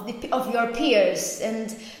your peers,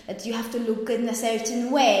 and that you have to look in a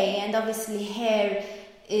certain way, and obviously hair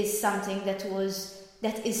is something that is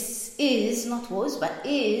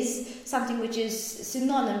something which is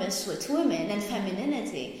synonymous with women and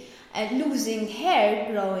femininity. And losing hair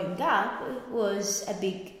growing up was a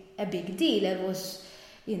big deal. It was,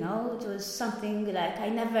 it was something I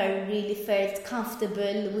never really felt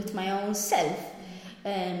comfortable with my own self.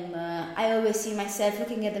 I always see myself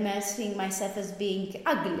looking at the mirror, seeing myself as being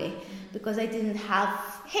ugly because I didn't have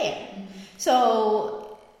hair.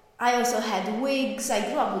 So I also had wigs. I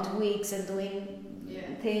grew up with wigs and doing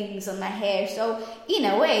things on my hair. So in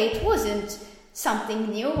a way, it wasn't something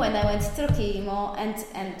new when I went through chemo and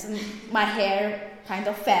my hair kind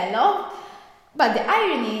of fell off. But the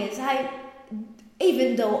irony is,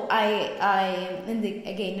 even though in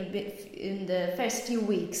the first few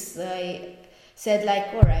weeks, I said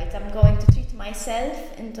all right, I'm going to treat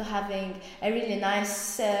myself into having a really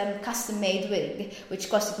nice custom-made wig, which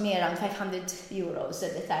costed me around 500 euros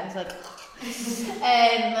at the time. It's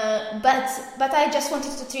but I just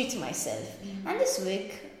wanted to treat myself. And this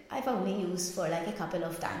wig I've only used for a couple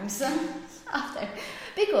of times after,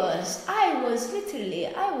 because I was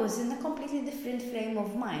in a completely different frame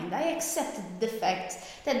of mind. I accepted the fact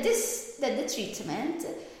that the treatment,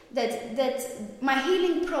 that my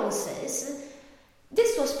healing process,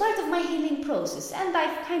 this was part of my healing process, and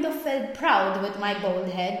I kind of felt proud with my bald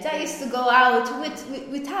head. I used to go out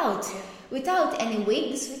without any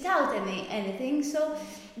wigs, without anything. So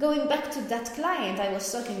going back to that client I was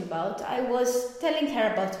talking about, I was telling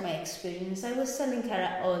her about my experience. I was telling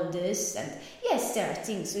her all this, and yes, there are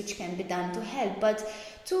things which can be done to help, but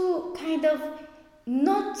to kind of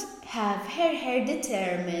not have her hair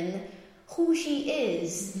determine who she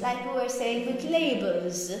is, like we were saying with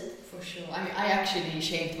labels. For sure. I mean, I actually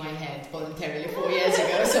shaved my head voluntarily 4 years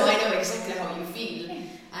ago, so I know exactly how you feel.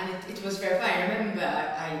 And it was very fun. I remember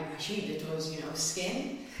I shaved it was,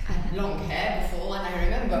 skin and long hair before, and I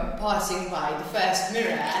remember passing by the first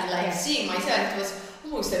mirror and seeing myself. It was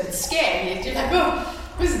almost a bit scary. You're like, oh,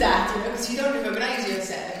 who's that? Because you don't recognize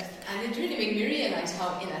yourself. And it really made me realize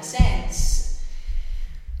how, in a sense,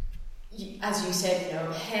 as you said,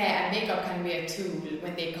 hair and makeup can be a tool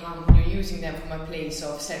when you're using them from a place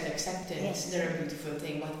of self-acceptance. Yes. They're a beautiful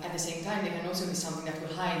thing, but at the same time, they can also be something that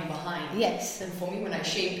will hide behind. Yes. And for me, when I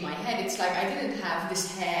shaved my head, it's like I didn't have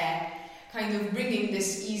this hair kind of bringing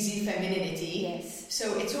this easy femininity. Yes.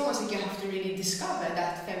 So it's almost like you have to really discover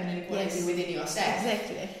that feminine quality within yourself.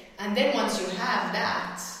 Exactly. And then once you have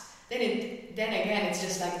that, then again it's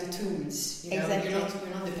just like the tools. Exactly. You're not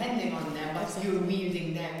depending on them, but you're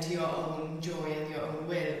wielding them to your own joy and your own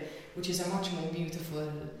will, which is a much more beautiful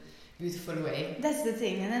way. That's the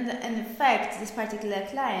thing, and in fact, this particular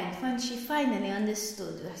client, when she finally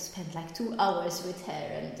understood, I spent like 2 hours with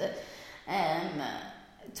her and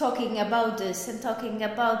talking about this and talking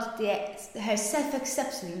about her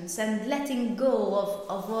self-acceptance and letting go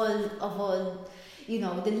of all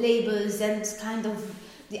the labels and kind of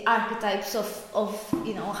the archetypes of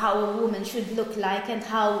how a woman should look like and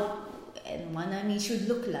how anyone should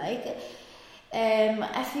look like.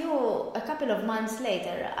 A couple of months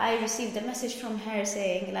later, I received a message from her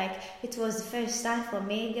saying it was the first time for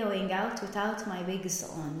me going out without my wigs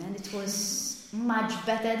on, and it was much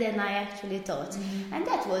better than I actually thought. Mm-hmm. And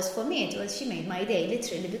that was, for me, she made my day,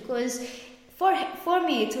 literally, because for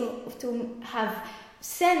me to have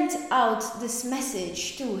sent out this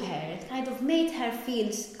message to her, it kind of made her feel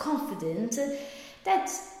confident. That,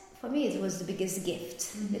 for me, it was the biggest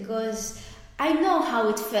gift, because I know how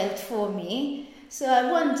it felt for me, so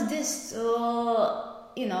I want this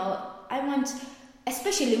I want,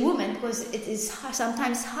 especially women, because it is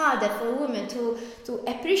sometimes harder for women to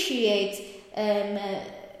appreciate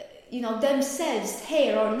themselves,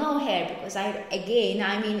 hair or no hair, because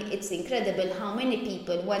it's incredible how many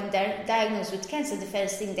people, when they're diagnosed with cancer, the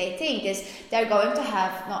first thing they think is they're not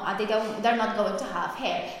going to have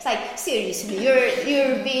hair. It's like, seriously,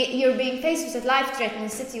 you're being faced with a life-threatening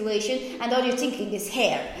situation, and all you're thinking is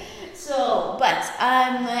hair. So, but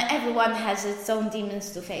everyone has its own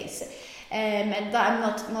demons to face, and I'm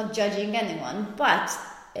not judging anyone, but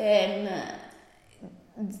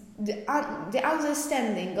the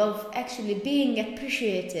understanding of actually being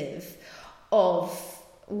appreciative of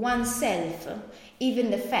oneself,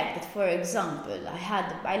 even the fact that, for example, I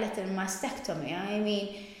had a bilateral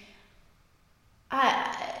mastectomy.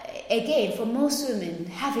 Again, for most women,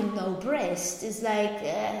 having no breast is like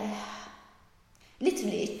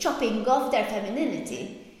literally chopping off their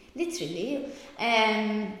femininity, literally.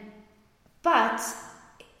 But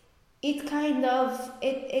it kind of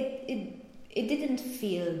it didn't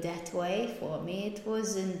feel that way for me. It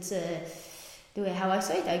wasn't the way how I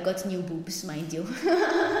saw it. I got new boobs, mind you.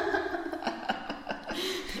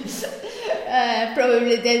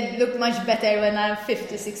 Probably they look much better when I'm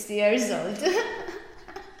 50, 60 years old.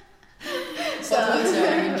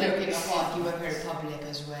 Joking apart, you were very public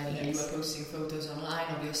as well. Yes. You were posting photos online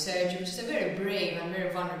of your surgery, which is a very brave and very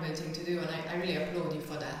vulnerable thing to do, and I really applaud you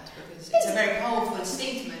for that, because it's a very powerful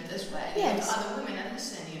statement as well. Yes. To other women, and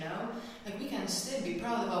listen, we can still be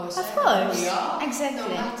proud of ourselves. Of course, who we are, exactly. No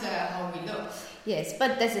matter how we look. Yes,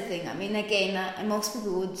 but that's the thing.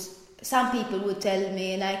 Some people would tell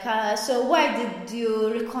me so why did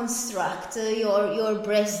you reconstruct your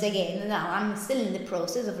breast again? Now I'm still in the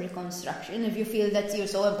process of reconstruction. If you feel that you're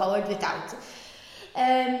so empowered without,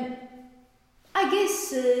 I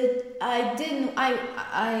guess I didn't. I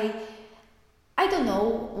don't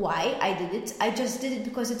know why I did it. I just did it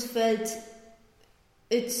because it felt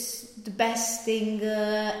it's the best thing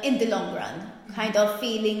in the long run. Kind of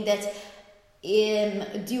feeling that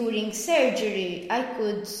during surgery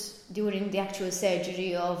during the actual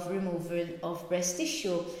surgery of removal of breast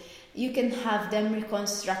tissue, you can have them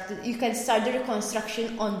reconstructed. You can start the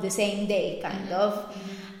reconstruction on the same day, kind of.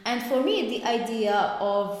 Mm-hmm. And for me, the idea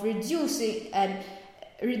of reducing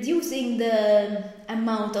the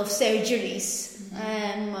amount of surgeries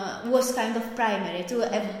was kind of primary to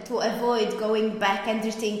avoid going back and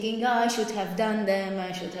rethinking, I should have done them,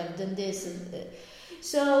 I should have done this.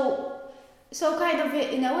 So kind of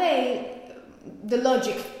in a way, the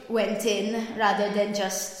logic went in rather than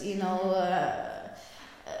just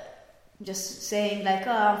just saying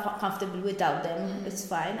I'm comfortable without them, it's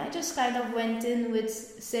fine. I just kind of went in with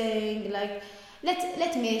saying let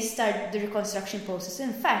me start the reconstruction process.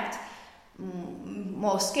 In fact,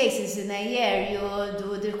 most cases in a year you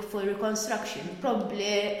do the full reconstruction.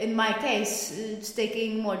 Probably in my case it's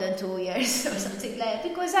taking more than 2 years or something like that,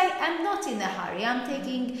 because I'm not in a hurry.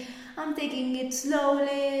 I'm taking it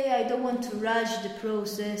slowly. I don't want to rush the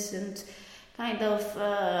process, and kind of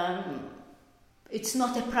it's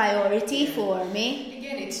not a priority for me.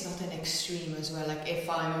 Again, it's not an extreme as well. Like, if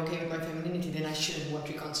I'm okay with my femininity, then I shouldn't want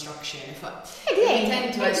reconstruction. If I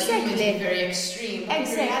tend to assume it to be very extreme. But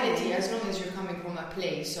in reality, as long as you're coming from a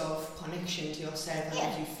place of connection to yourself and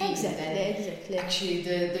what you feel, then actually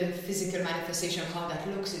the physical manifestation of how that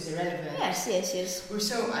looks is irrelevant. Yes. We're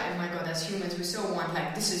so, oh my God, as humans, we so want,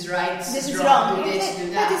 like, this is right, this is wrong, do this, do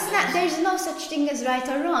that. But it's not. There's no such thing as right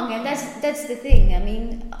or wrong, and that's the thing. I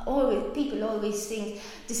mean, people always think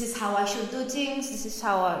this is how I should do things, this is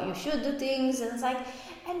how you should do things, and it's like,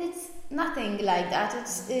 and it's nothing like that.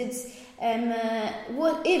 It's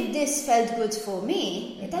what if this felt good for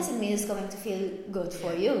me? It doesn't mean it's going to feel good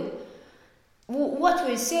for you. What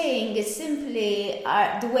we're saying is simply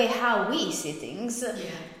the way how we see things,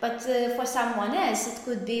 but for someone else it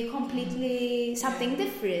could be completely something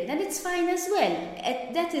different, and it's fine as well.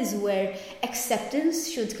 That is where acceptance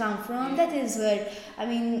should come from. That is where, I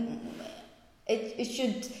mean, it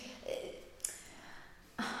should.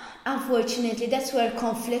 Unfortunately, that's where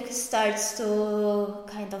conflict starts to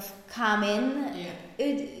kind of come in.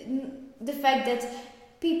 The fact that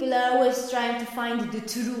people are always trying to find the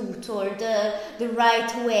truth or the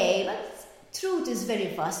right way, but truth is very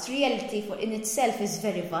vast. Reality in itself is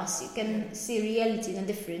very vast. You can see reality in a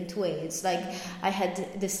different way. It's like I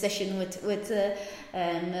had this session with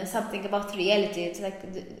something about reality. It's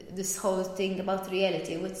like this whole thing about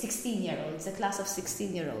reality with 16-year-olds, a class of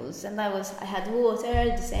 16-year-olds, and I had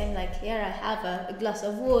water, the same, like, here I have a glass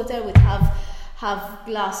of water with half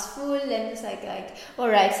glass full, and it's like all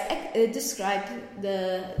right, describe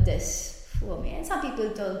this for me. And some people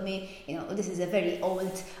told me, this is a very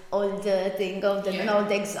old thing of an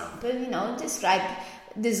old example, describe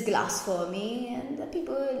this glass for me. And the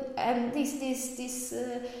people, these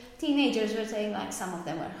teenagers were saying, like, some of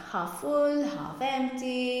them were half full, half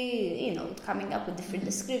empty, coming up with different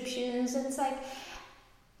descriptions. And it's like,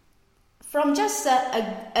 from just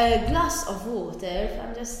a glass of water,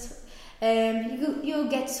 from just you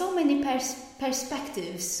get so many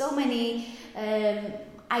perspectives, so many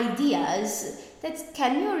ideas, that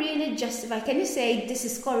can you really justify? Can you say this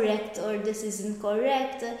is correct or this is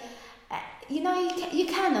incorrect? You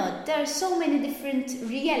cannot. There are so many different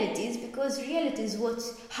realities, because reality is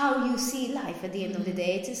how you see life at the end of the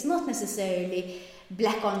day. It is not necessarily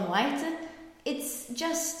black on white. It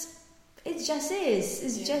just is.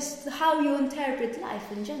 It's just how you interpret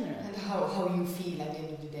life in general. And how you feel at the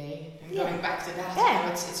end of the day. And going back to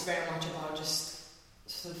that, it's very much about just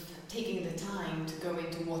sort of taking the time to go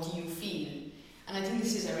into what you feel. And I think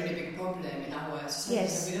this is a really big problem in our society.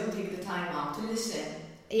 Yes. We don't take the time out to listen.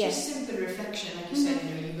 Yes. Just simple reflection, like you said,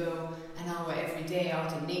 you go an hour every day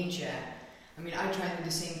out in nature. I mean, I try to do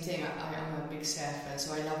the same thing. I'm a big surfer,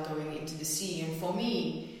 so I love going into the sea. And for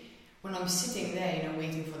me, when I'm sitting there,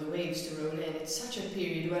 waiting for the waves to roll in, it's such a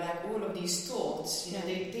period where, like, all of these thoughts,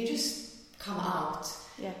 they just come out.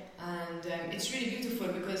 Yeah. And it's really beautiful,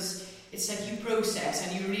 because it's like you process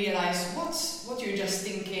and you realize what you're just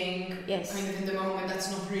thinking, kind of in the moment, that's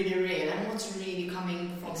not really real, and what's really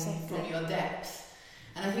coming from your depth.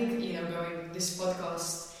 And I think, this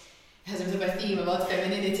podcast has a bit of a theme about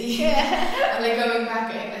femininity. And like going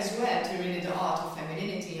back as well to really the art of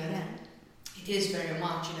femininity. And it is very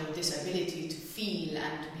much, this ability to feel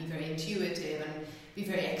and to be very intuitive and be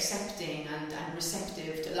very accepting and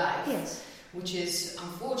receptive to life. Yes. Which is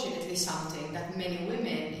unfortunately something that many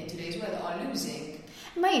women in today's world are losing.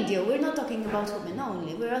 Mind you, we're not talking about women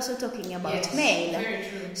only. We're also talking about male. Very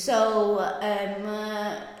true. So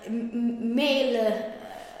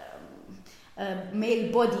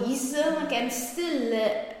male bodies can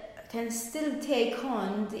still take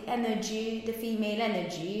on the energy, the female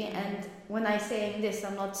energy. And when I'm saying this,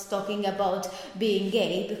 I'm not talking about being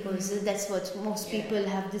gay, because that's what most people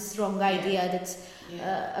have this wrong idea that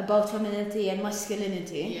about femininity and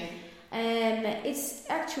masculinity. It's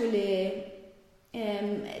actually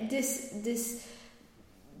this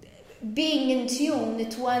being in tune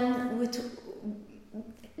with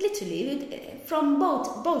literally from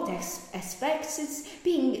both aspects. It's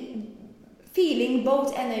feeling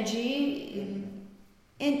both energy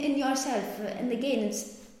in yourself. And again,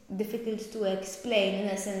 it's difficult to explain, in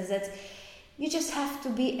a sense that you just have to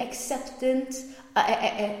be acceptant.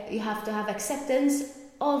 You have to have acceptance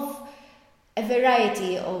of a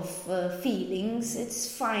variety of feelings.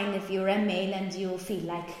 It's fine if you're a male and you feel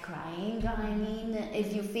like crying. I mean,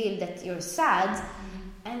 if you feel that you're sad,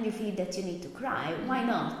 and you feel that you need to cry, why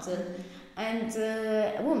not? And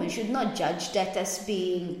a woman should not judge that as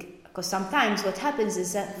being, because sometimes what happens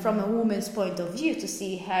is that from a woman's point of view, to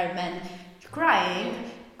see her man crying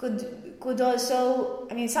could also,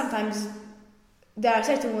 I mean, sometimes there are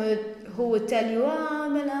certain women who would tell you,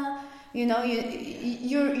 Mela, you know,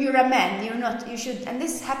 you're a man, you're not, you should, and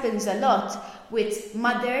this happens a lot with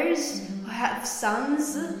mothers who have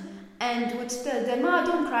sons and would tell them,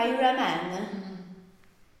 don't cry, you're a man.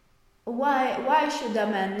 Why should a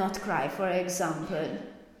man not cry, for example?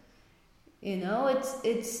 You know,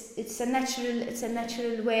 it's a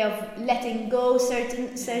natural way of letting go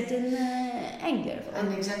certain anger.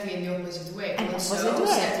 And exactly in the opposite way. And also, opposite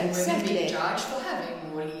way, certain exactly. women being judged for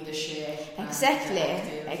having more leadership.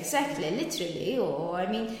 Exactly, literally. Or I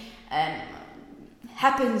mean,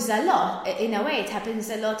 happens a lot. In a way, it happens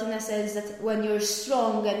a lot in a sense that when you're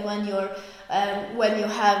strong and when you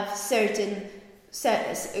have certain.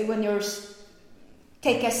 When you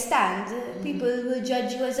take a stand, people will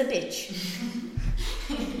judge you as a bitch.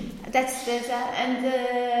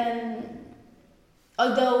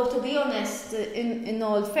 Although, to be honest, in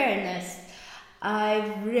all fairness,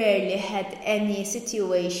 I've rarely had any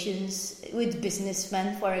situations with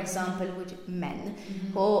businessmen, for example, with men,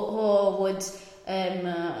 who would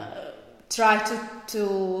try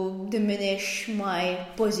to diminish my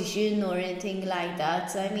position or anything like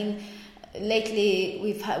that. I mean, lately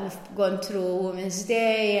we've gone through Women's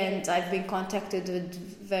Day, and I've been contacted with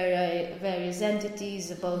various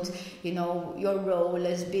entities about, you know, your role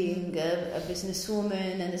as being a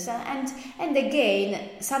businesswoman and again,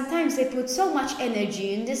 sometimes they put so much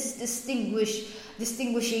energy in this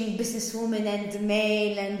distinguishing businesswoman and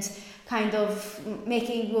male, and kind of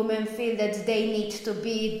making women feel that they need to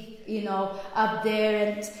be, you know, up there,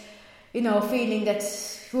 and, you know, feeling that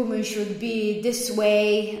women should be this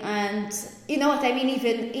way, and you know what I mean.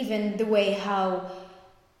 Even the way how,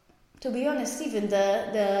 to be honest, even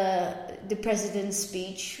the president's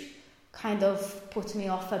speech kind of put me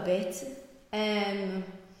off a bit. In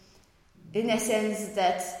a sense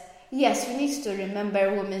that yes, we need to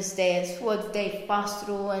remember Women's Day as what they've passed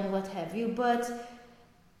through and what have you, but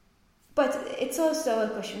it's also a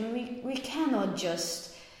question. We cannot just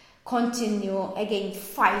continue again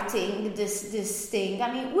fighting this thing.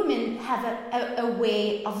 I mean, women have a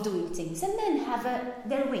way of doing things, and men have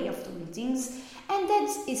their way of doing things, and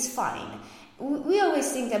that is fine. We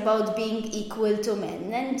always think about being equal to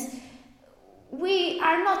men, and we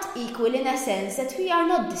are not equal in a sense that we are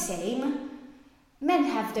not the same. Men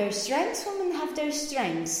have their strengths, women have their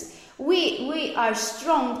strengths. We are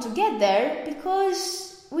strong together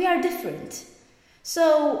because we are different.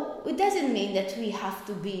 So it doesn't mean that we have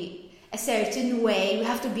to be a certain way, we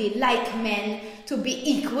have to be like men to be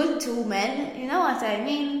equal to men, you know what I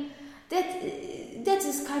mean? That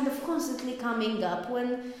is kind of constantly coming up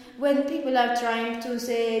when people are trying to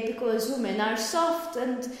say because women are soft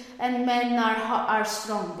and men are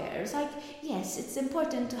stronger. It's like, yes, it's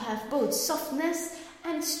important to have both softness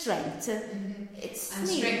and strength. It's and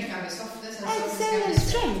strength can be softness and softness can be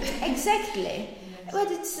strength. Exactly. But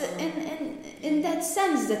it's in that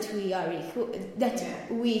sense that we are equal, that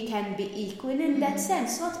we can be equal in that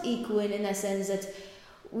sense, not equal in a sense that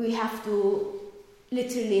we have to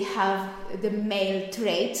literally have the male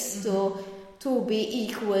traits to be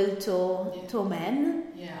equal to men.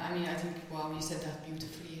 Yeah, I mean, I think, wow, you said that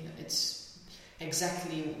beautifully. It's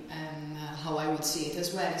exactly how I would see it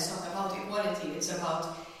as well. It's not about equality, it's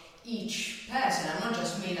about each person, and not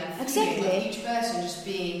just male and female, but each person just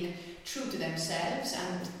being true to themselves,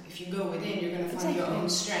 and if you go within, you're going to find your own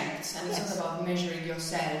strengths, and it's not about measuring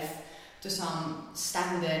yourself to some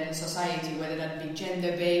standard in society, whether that be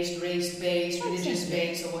gender-based, race-based,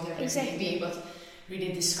 religious-based, or whatever it may be, but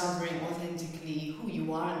really discovering authentically who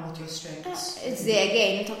you are and what your strengths are. It's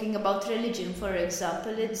again, talking about religion, for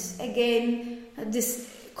example, it's again this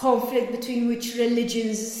conflict between which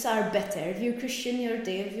religions are better. If you're Christian, you're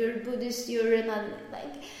there. If you're Buddhist, you're another.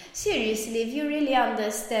 Like, seriously, if you really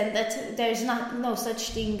understand that there's no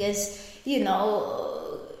such thing as, you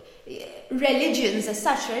know, religions as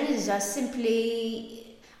such, religions are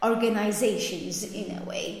simply organizations in a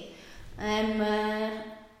way.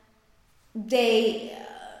 They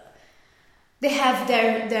have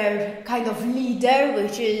their kind of leader,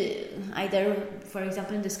 which is either, for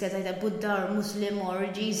example, in this case, either Buddha or Muslim or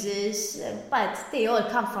Jesus, but they all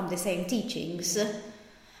come from the same teachings.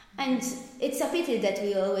 And it's a pity that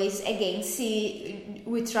we always, again,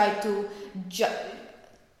 we try to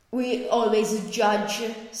we always judge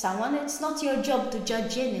someone. It's not your job to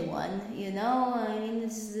judge anyone, you know. I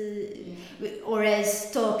mean, or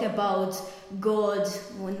else talk about God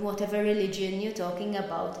in whatever religion you're talking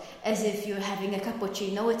about, as if you're having a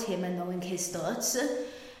cappuccino with him and knowing his thoughts.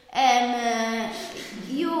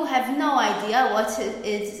 You have no idea what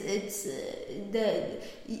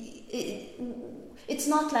it's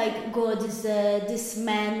not like God is this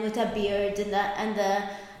man with a beard and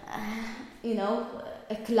you know,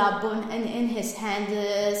 a club in his hand,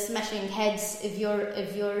 smashing heads if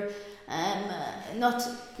you're not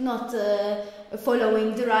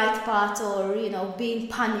following the right path, or you know, being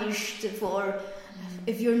punished for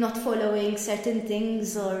if you're not following certain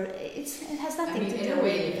things, or it has nothing to do. In a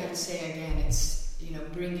way, you can say again, it's, you know,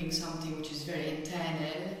 bringing something which is very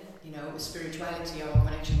internal. You know, spirituality, our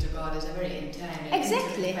connection to God, is a very internal,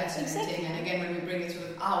 exactly. thing. And again, when we bring it sort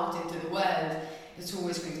of out into the world, it's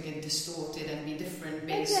always going to get distorted and be different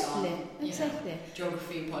based on you know,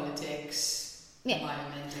 geography, politics,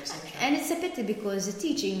 environment, etc. And it's a pity because the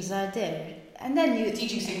teachings are there, and then you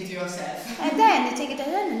teachings take it to yourself, and then you take it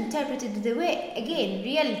and interpret it the way. Again,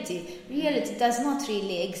 reality does not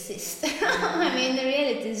really exist. I mean, the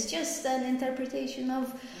reality is just an interpretation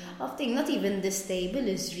of things. Not even the stable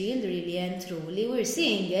is real, really and truly. We're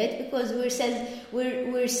seeing it because we're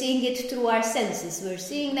seeing it through our senses. We're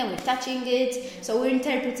seeing them, we're touching it, so we're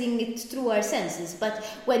interpreting it through our senses. But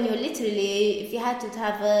when you're literally, if you had to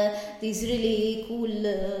have these really cool,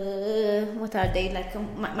 what are they, like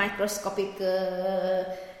microscopic,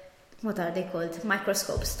 what are they called?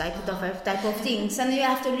 Microscopes type of things, and you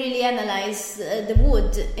have to really analyze the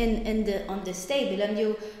wood on this table, and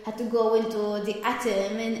you have to go into the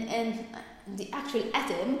atom, and the actual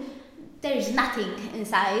atom, there is nothing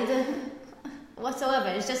inside whatsoever.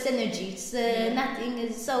 It's just energy. It's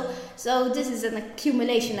nothing. So this is an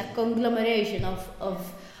accumulation, a conglomeration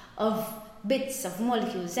of bits of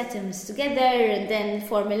molecules, atoms together, and then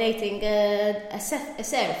formulating a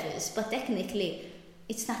surface. But technically,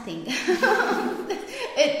 it's nothing.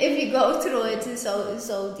 If you go through it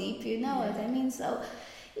so deep, you know what I mean. So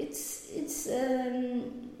it's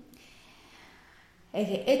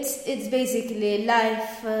basically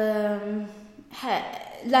life.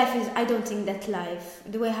 Life is. I don't think that life,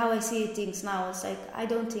 the way how I see things now, it's like I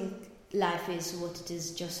don't think life is what it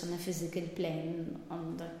is just on a physical plane,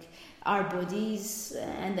 on like our bodies,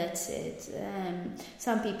 and that's it.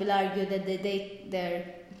 Some people argue that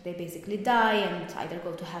they basically die and either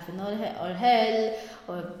go to heaven or hell,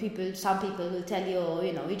 or some people will tell you,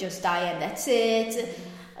 you know, you just die and that's it.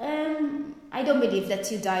 I don't believe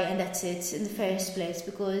that you die and that's it in the first place,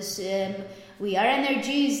 because we are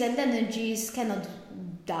energies, and energies cannot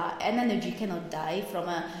die. An energy cannot die from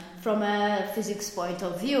a physics point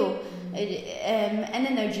of view. An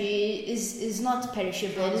energy is not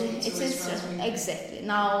perishable. It's exactly.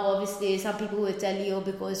 Now, obviously, some people will tell you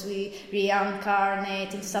because we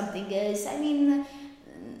reincarnate into something else. I mean,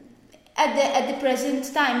 at the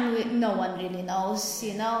present time, no one really knows,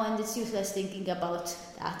 you know, and it's useless thinking about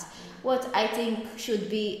that. What I think should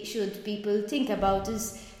people think about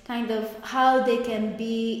is kind of how they can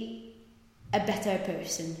be a better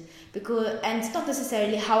person. And not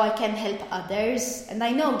necessarily how I can help others. And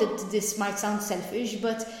I know that this might sound selfish,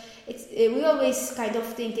 but we always kind of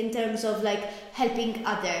think in terms of like helping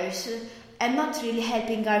others and not really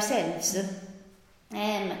helping ourselves.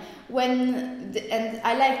 And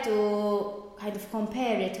I like to kind of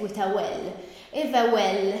compare it with a well. If a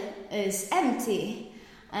well is empty,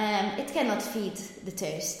 it cannot feed the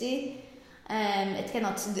thirsty. It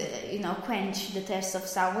cannot, quench the thirst of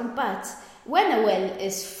someone, but when a well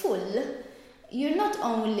is full, you're not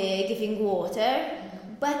only giving water,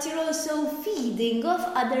 but you're also feeding off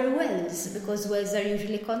other wells, because wells are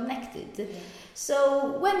usually connected.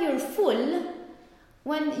 So when you're full,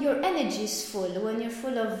 when your energy is full, when you're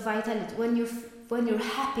full of vitality, when you're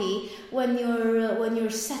happy, when you're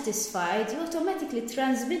satisfied, you automatically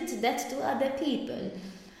transmit that to other people,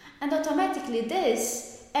 and automatically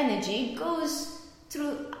this energy goes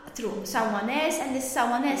through someone else, and this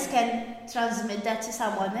someone else can transmit that to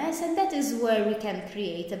someone else, and that is where we can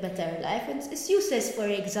create a better life. And it's useless, for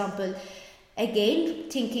example, again,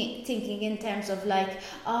 thinking in terms of like,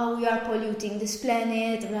 oh, we are polluting this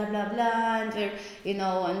planet, blah blah blah, and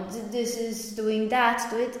and this is doing that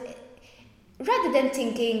to it. Rather than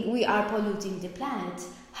thinking we are polluting the planet,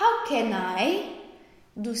 how can I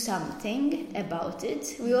do something about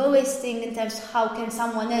it? We always think in terms of how can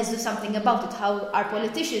someone else do something about it, how our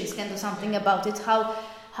politicians can do something about it, how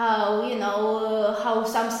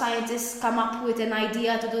some scientists come up with an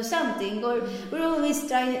idea to do something, or we're always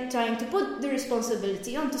trying to put the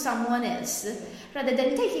responsibility onto someone else, rather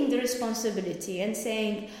than taking the responsibility and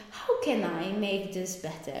saying, how can I make this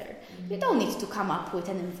better? You don't need to come up with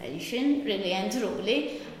an invention, really and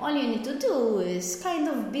truly. All you need to do is kind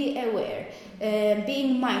of be aware,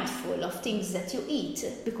 being mindful of things that you eat,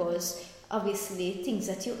 because obviously things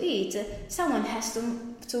that you eat, someone has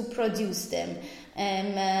to produce them.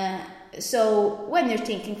 So when you're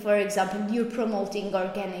thinking, for example, you're promoting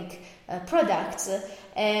organic products,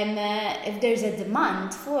 if there's a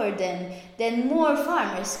demand for them, then more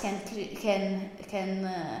farmers can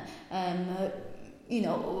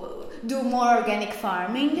do more organic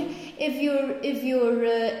farming. If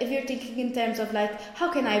you're thinking in terms of like,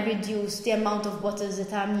 how can I reduce the amount of bottles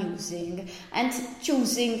that I'm using, and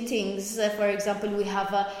choosing things, for example, we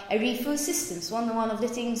have a refill systems, one of the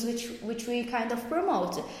things which we kind of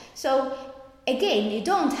promote. So again, you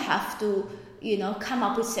don't have to come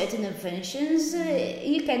up with certain inventions.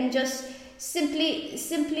 You can just simply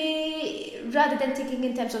rather than thinking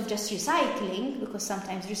in terms of just recycling, because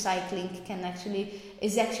sometimes recycling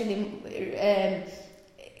is actually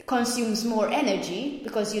consumes more energy,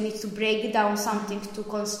 because you need to break down something to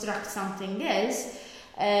construct something else.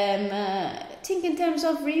 Think in terms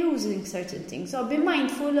of reusing certain things, or be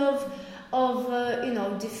mindful of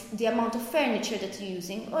the amount of furniture that you're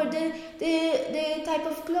using, or the type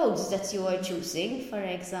of clothes that you are choosing, for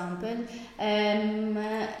example.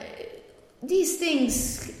 These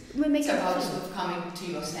things will make it about sort of coming to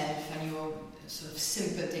yourself and your sort of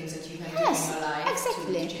simple things that you can do in your life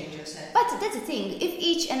exactly. to change yourself. But that's the thing, if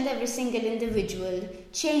each and every single individual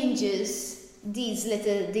changes these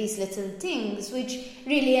little things, which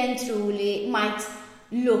really and truly might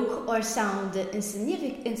look or sound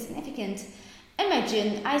insignificant.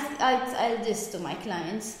 Imagine, I do this to my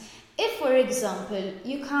clients. If, for example,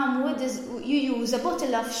 you come with this, you use a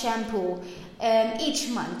bottle of shampoo each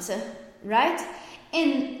month, right?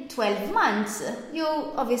 In 12 months, you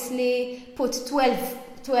obviously put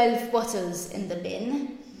 12 bottles in the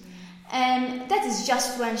bin. That is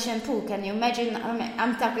just one shampoo. Can you imagine?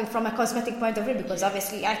 I'm talking from a cosmetic point of view, because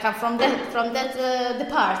obviously I come from that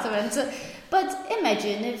department. But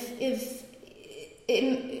imagine if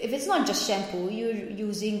it's not just shampoo, you're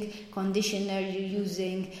using conditioner, you're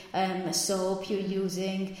using soap, you're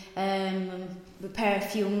using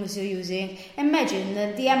perfumes, you're using.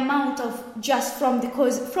 Imagine the amount of, just from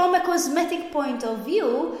a cosmetic point of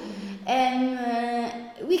view,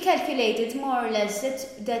 we calculated more or less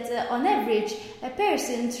that on average a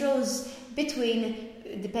person throws between,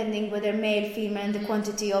 depending whether male, female, and the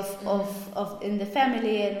quantity of in the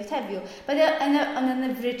family and what have you. But on an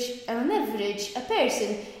average, a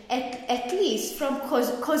person at least from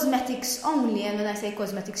cosmetics only, and when I say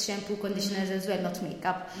cosmetics, shampoo, conditioners as well, not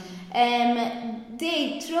makeup,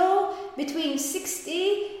 they throw between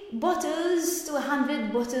 60 bottles to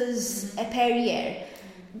 100 bottles per year.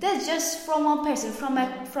 That's just from one person, from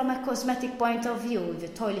a cosmetic point of view, the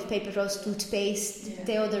toilet paper rolls, toothpaste,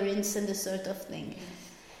 deodorants, and this sort of thing.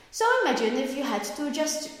 So imagine if you had to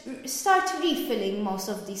just start refilling most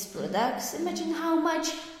of these products. Imagine how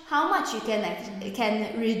much you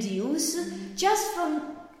can reduce just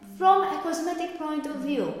from a cosmetic point of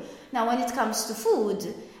view. Now, when it comes to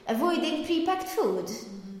food, avoiding pre-packed food,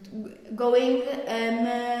 going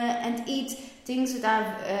and eat things that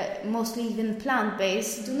are mostly even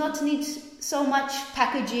plant-based, do not need so much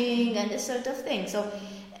packaging and this sort of thing. So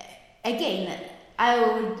again, I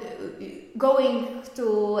would going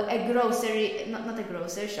to a grocery, not a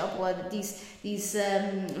grocery shop, or these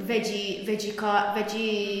veggie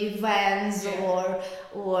vans or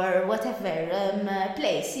whatever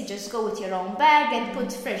place. You just go with your own bag and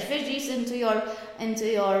put fresh veggies into your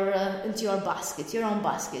basket, your own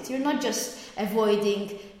basket. You're not just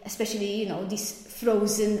avoiding, especially these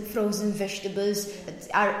frozen vegetables that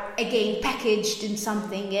are again packaged in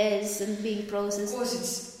something else and being processed. Of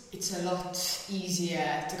course, it's a lot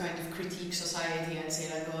easier to kind of critique society and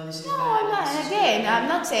say like, oh, this is bad. No, again, I'm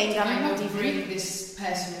not saying I'm not even bring this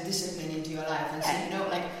personal discipline into your life and say,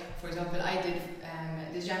 like, for example, I did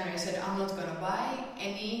this January. I said I'm not going to buy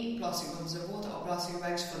any plastic bottles of water or plastic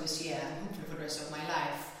bags for this year and hopefully for the rest of my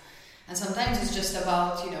life. And sometimes it's just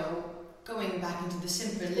about going back into the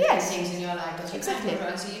simple little things in your life that you can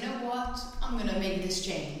and say, you know what, I'm going to make this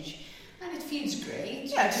change. And it feels great.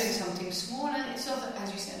 Yes. You're doing something small, and it's not,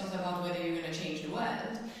 as you said, not about whether you're going to change the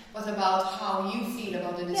world, but about how you feel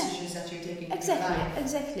about the decisions that you're taking in your life.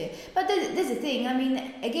 Exactly. But there's the thing. I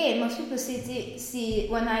mean, again, most people see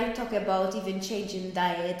when I talk about even changing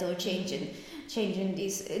diet or changing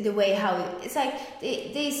the way how it's like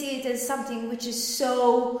they see it as something which is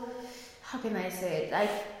so, how can I say it,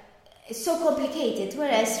 like it's so complicated,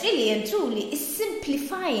 whereas really and truly it's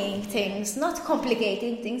simplifying things, not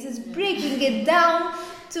complicating things. It's breaking it down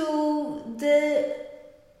to the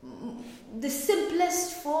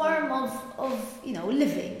simplest form of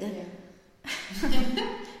living. Yeah.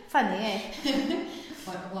 Funny, eh?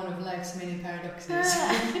 One of life's many paradoxes.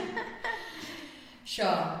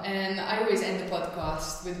 Sure, and I always end the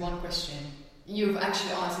podcast with one question. You've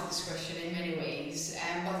actually answered this question in many ways,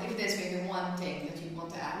 but if there's maybe one thing that you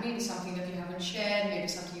want to add, maybe something that you haven't shared, maybe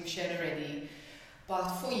something you've shared already, but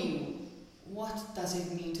for you, what does it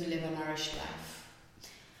mean to live a nourished life?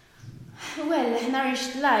 Well, a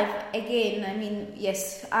nourished life, again, I mean,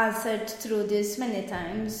 yes, answered through this many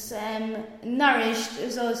times. Nourished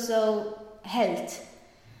is also health.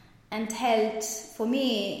 And health, for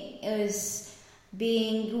me, is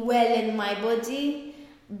being well in my body,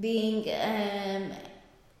 being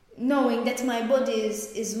knowing that my body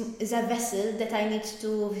is a vessel that I need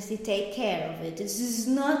to obviously take care of it. This is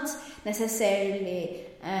not necessarily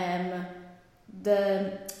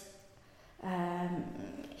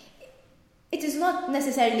it is not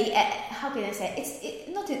necessarily how can I say it's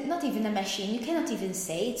not even a machine. You cannot even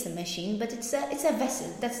say it's a machine, but it's a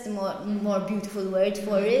vessel. That's the more beautiful word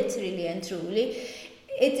for it, really and truly.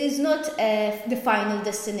 It is not the final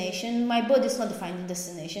destination. My body is not the final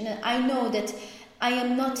destination. And I know that I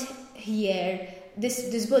am not here.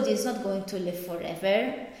 This body is not going to live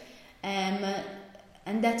forever.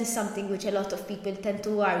 And that is something which a lot of people tend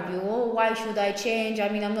to argue. Oh, why should I change? I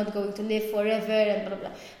mean, I'm not going to live forever and blah,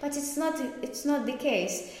 blah. But it's not the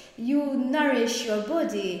case. You nourish your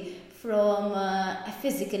body from a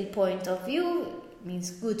physical point of view.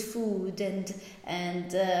 Means good food and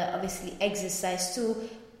obviously exercise to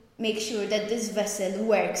make sure that this vessel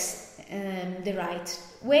works the right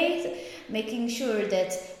way, making sure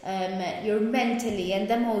that you're mentally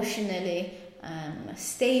and emotionally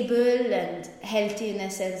stable and healthy in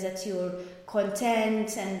a sense that you're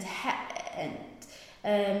content and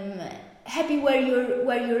happy where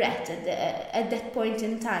you're at that point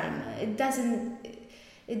in time.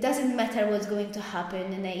 It doesn't matter what's going to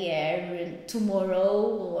happen in a year,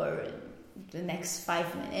 tomorrow, or the next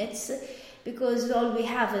 5 minutes, because all we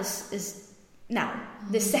have is now,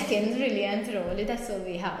 the second, really and truly. That's all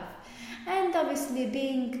we have. And obviously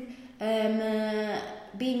being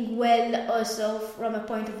well also from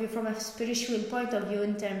a spiritual point of view,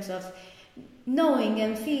 in terms of knowing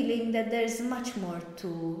and feeling that there's much more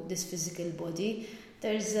to this physical body.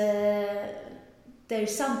 There's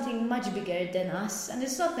something much bigger than us, and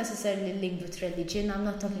it's not necessarily linked with religion. I'm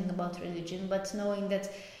not talking about religion, but knowing that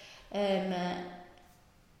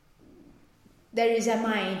there is a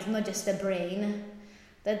mind, not just a brain.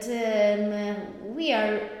 That we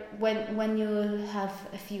are, when you have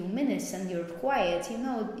a few minutes and you're quiet,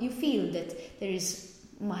 you feel that there is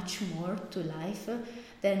much more to life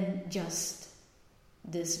than just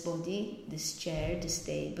this body, this chair, this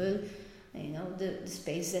table, the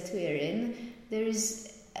space that we're in. There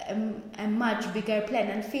is a much bigger plan,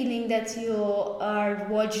 and feeling that you are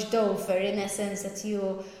watched over, in a sense that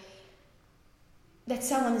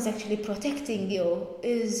someone is actually protecting you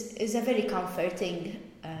is a very comforting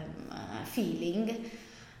feeling.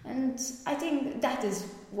 And I think that is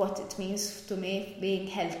what it means to me, being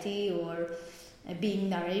healthy or being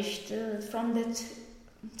nourished from that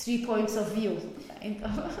 3 points of view.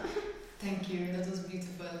 Thank you, that was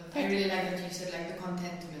beautiful. I really like that you said the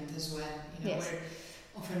contentment as well. Yes. We're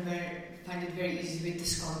often find it very easy with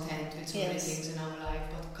discontent with so many things in our life,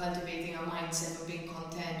 but cultivating a mindset of being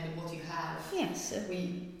content with what you have. Yes.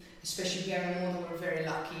 We, especially here in Malta, we're very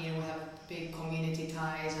lucky, and we have big community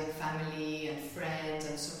ties and family and friends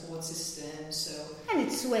and support systems. And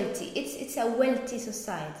it's wealthy. It's a wealthy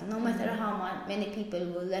society. No matter how many people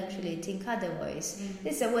will actually think otherwise,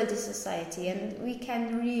 it's a wealthy society, and we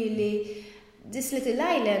can really. This little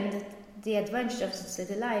island. The advantage of this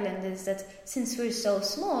little island is that since we're so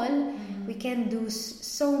small, we can do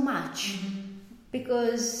so much,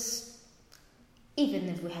 because even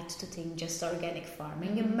if we had to think just organic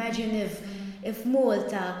farming, imagine if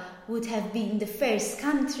Malta would have been the first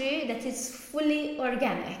country that is fully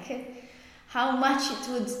organic, how much it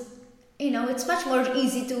would, it's much more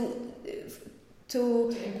easy to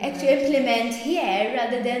actually implement here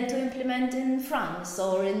rather than to implement in France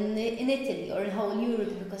or in Italy or in whole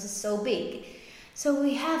Europe, because it's so big. So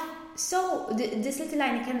we have this little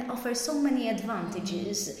island can offer so many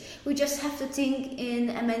advantages. We just have to think in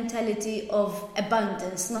a mentality of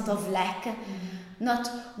abundance, not of lack, not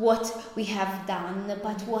what we have done,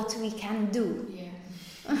 but what we can do. Yeah.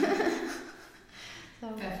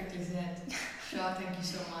 Perfectly said. Sure, thank you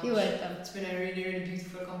so much. You're welcome. It's been a really, really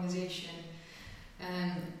beautiful conversation.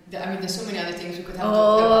 There's so many other things we could have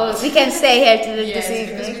talked about. We can stay here to this yes,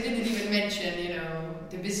 evening. Because we didn't even mention,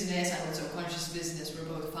 the business and also conscious business. We're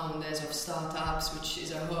both founders of startups, which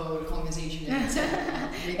is a whole conversation in itself.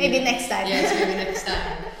 Maybe next time. Yes, maybe next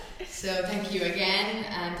time. So thank you again,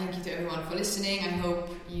 and thank you to everyone for listening. I hope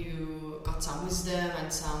you got some wisdom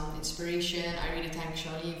and some inspiration. I really thank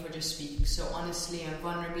Charlene for just speaking so honestly and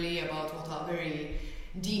vulnerably about what are very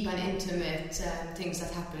deep and intimate things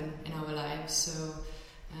that happen in our lives. So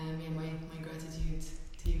my gratitude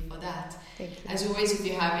to you for that. Thank you. As always, if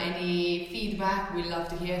you have any feedback, we'd love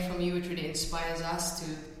to hear from you. It really inspires us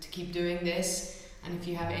to keep doing this. And if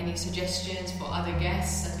you have any suggestions for other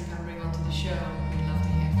guests that we can bring onto the show, we'd love to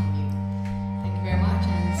hear from you. Thank you very much,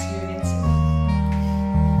 and see you again soon.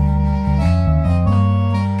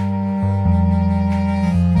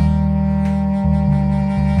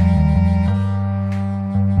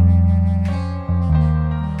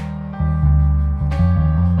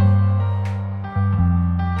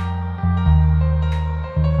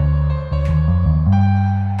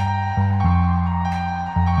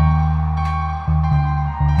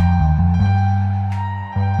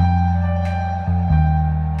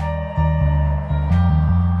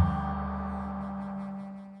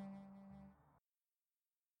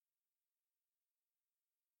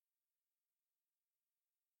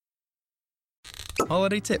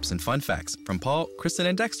 Holiday tips and fun facts from Paul, Kristen,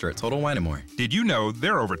 and Dexter at Total Wine & More. Did you know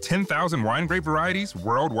there are over 10,000 wine grape varieties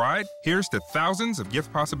worldwide? Here's to thousands of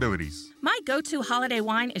gift possibilities. My go-to holiday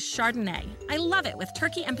wine is Chardonnay. I love it with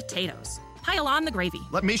turkey and potatoes. Pile on the gravy.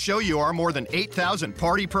 Let me show you our more than 8,000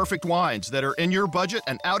 party-perfect wines that are in your budget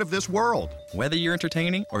and out of this world. Whether you're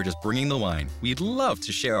entertaining or just bringing the wine, we'd love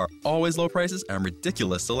to share our always low prices and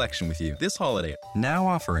ridiculous selection with you this holiday. Now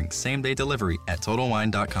offering same-day delivery at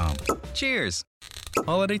TotalWine.com. Cheers!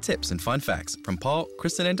 Holiday tips and fun facts from Paul,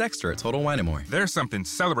 Kristen, and Dexter at Total Wine & More. There's something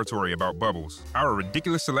celebratory about Bubbles. Our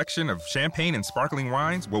ridiculous selection of champagne and sparkling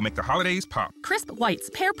wines will make the holidays pop. Crisp whites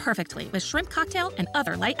pair perfectly with shrimp cocktail and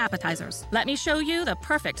other light appetizers. Let me show you the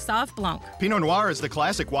perfect Sauv Blanc. Pinot Noir is the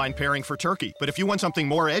classic wine pairing for turkey, but if you want something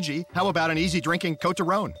more edgy, how about an easy-drinking Côte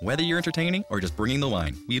d'Aron? Whether you're entertaining or just bringing the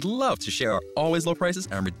wine, we'd love to share our always low prices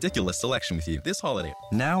and ridiculous selection with you this holiday.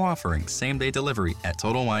 Now offering same-day delivery at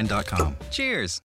TotalWine.com. Cheers!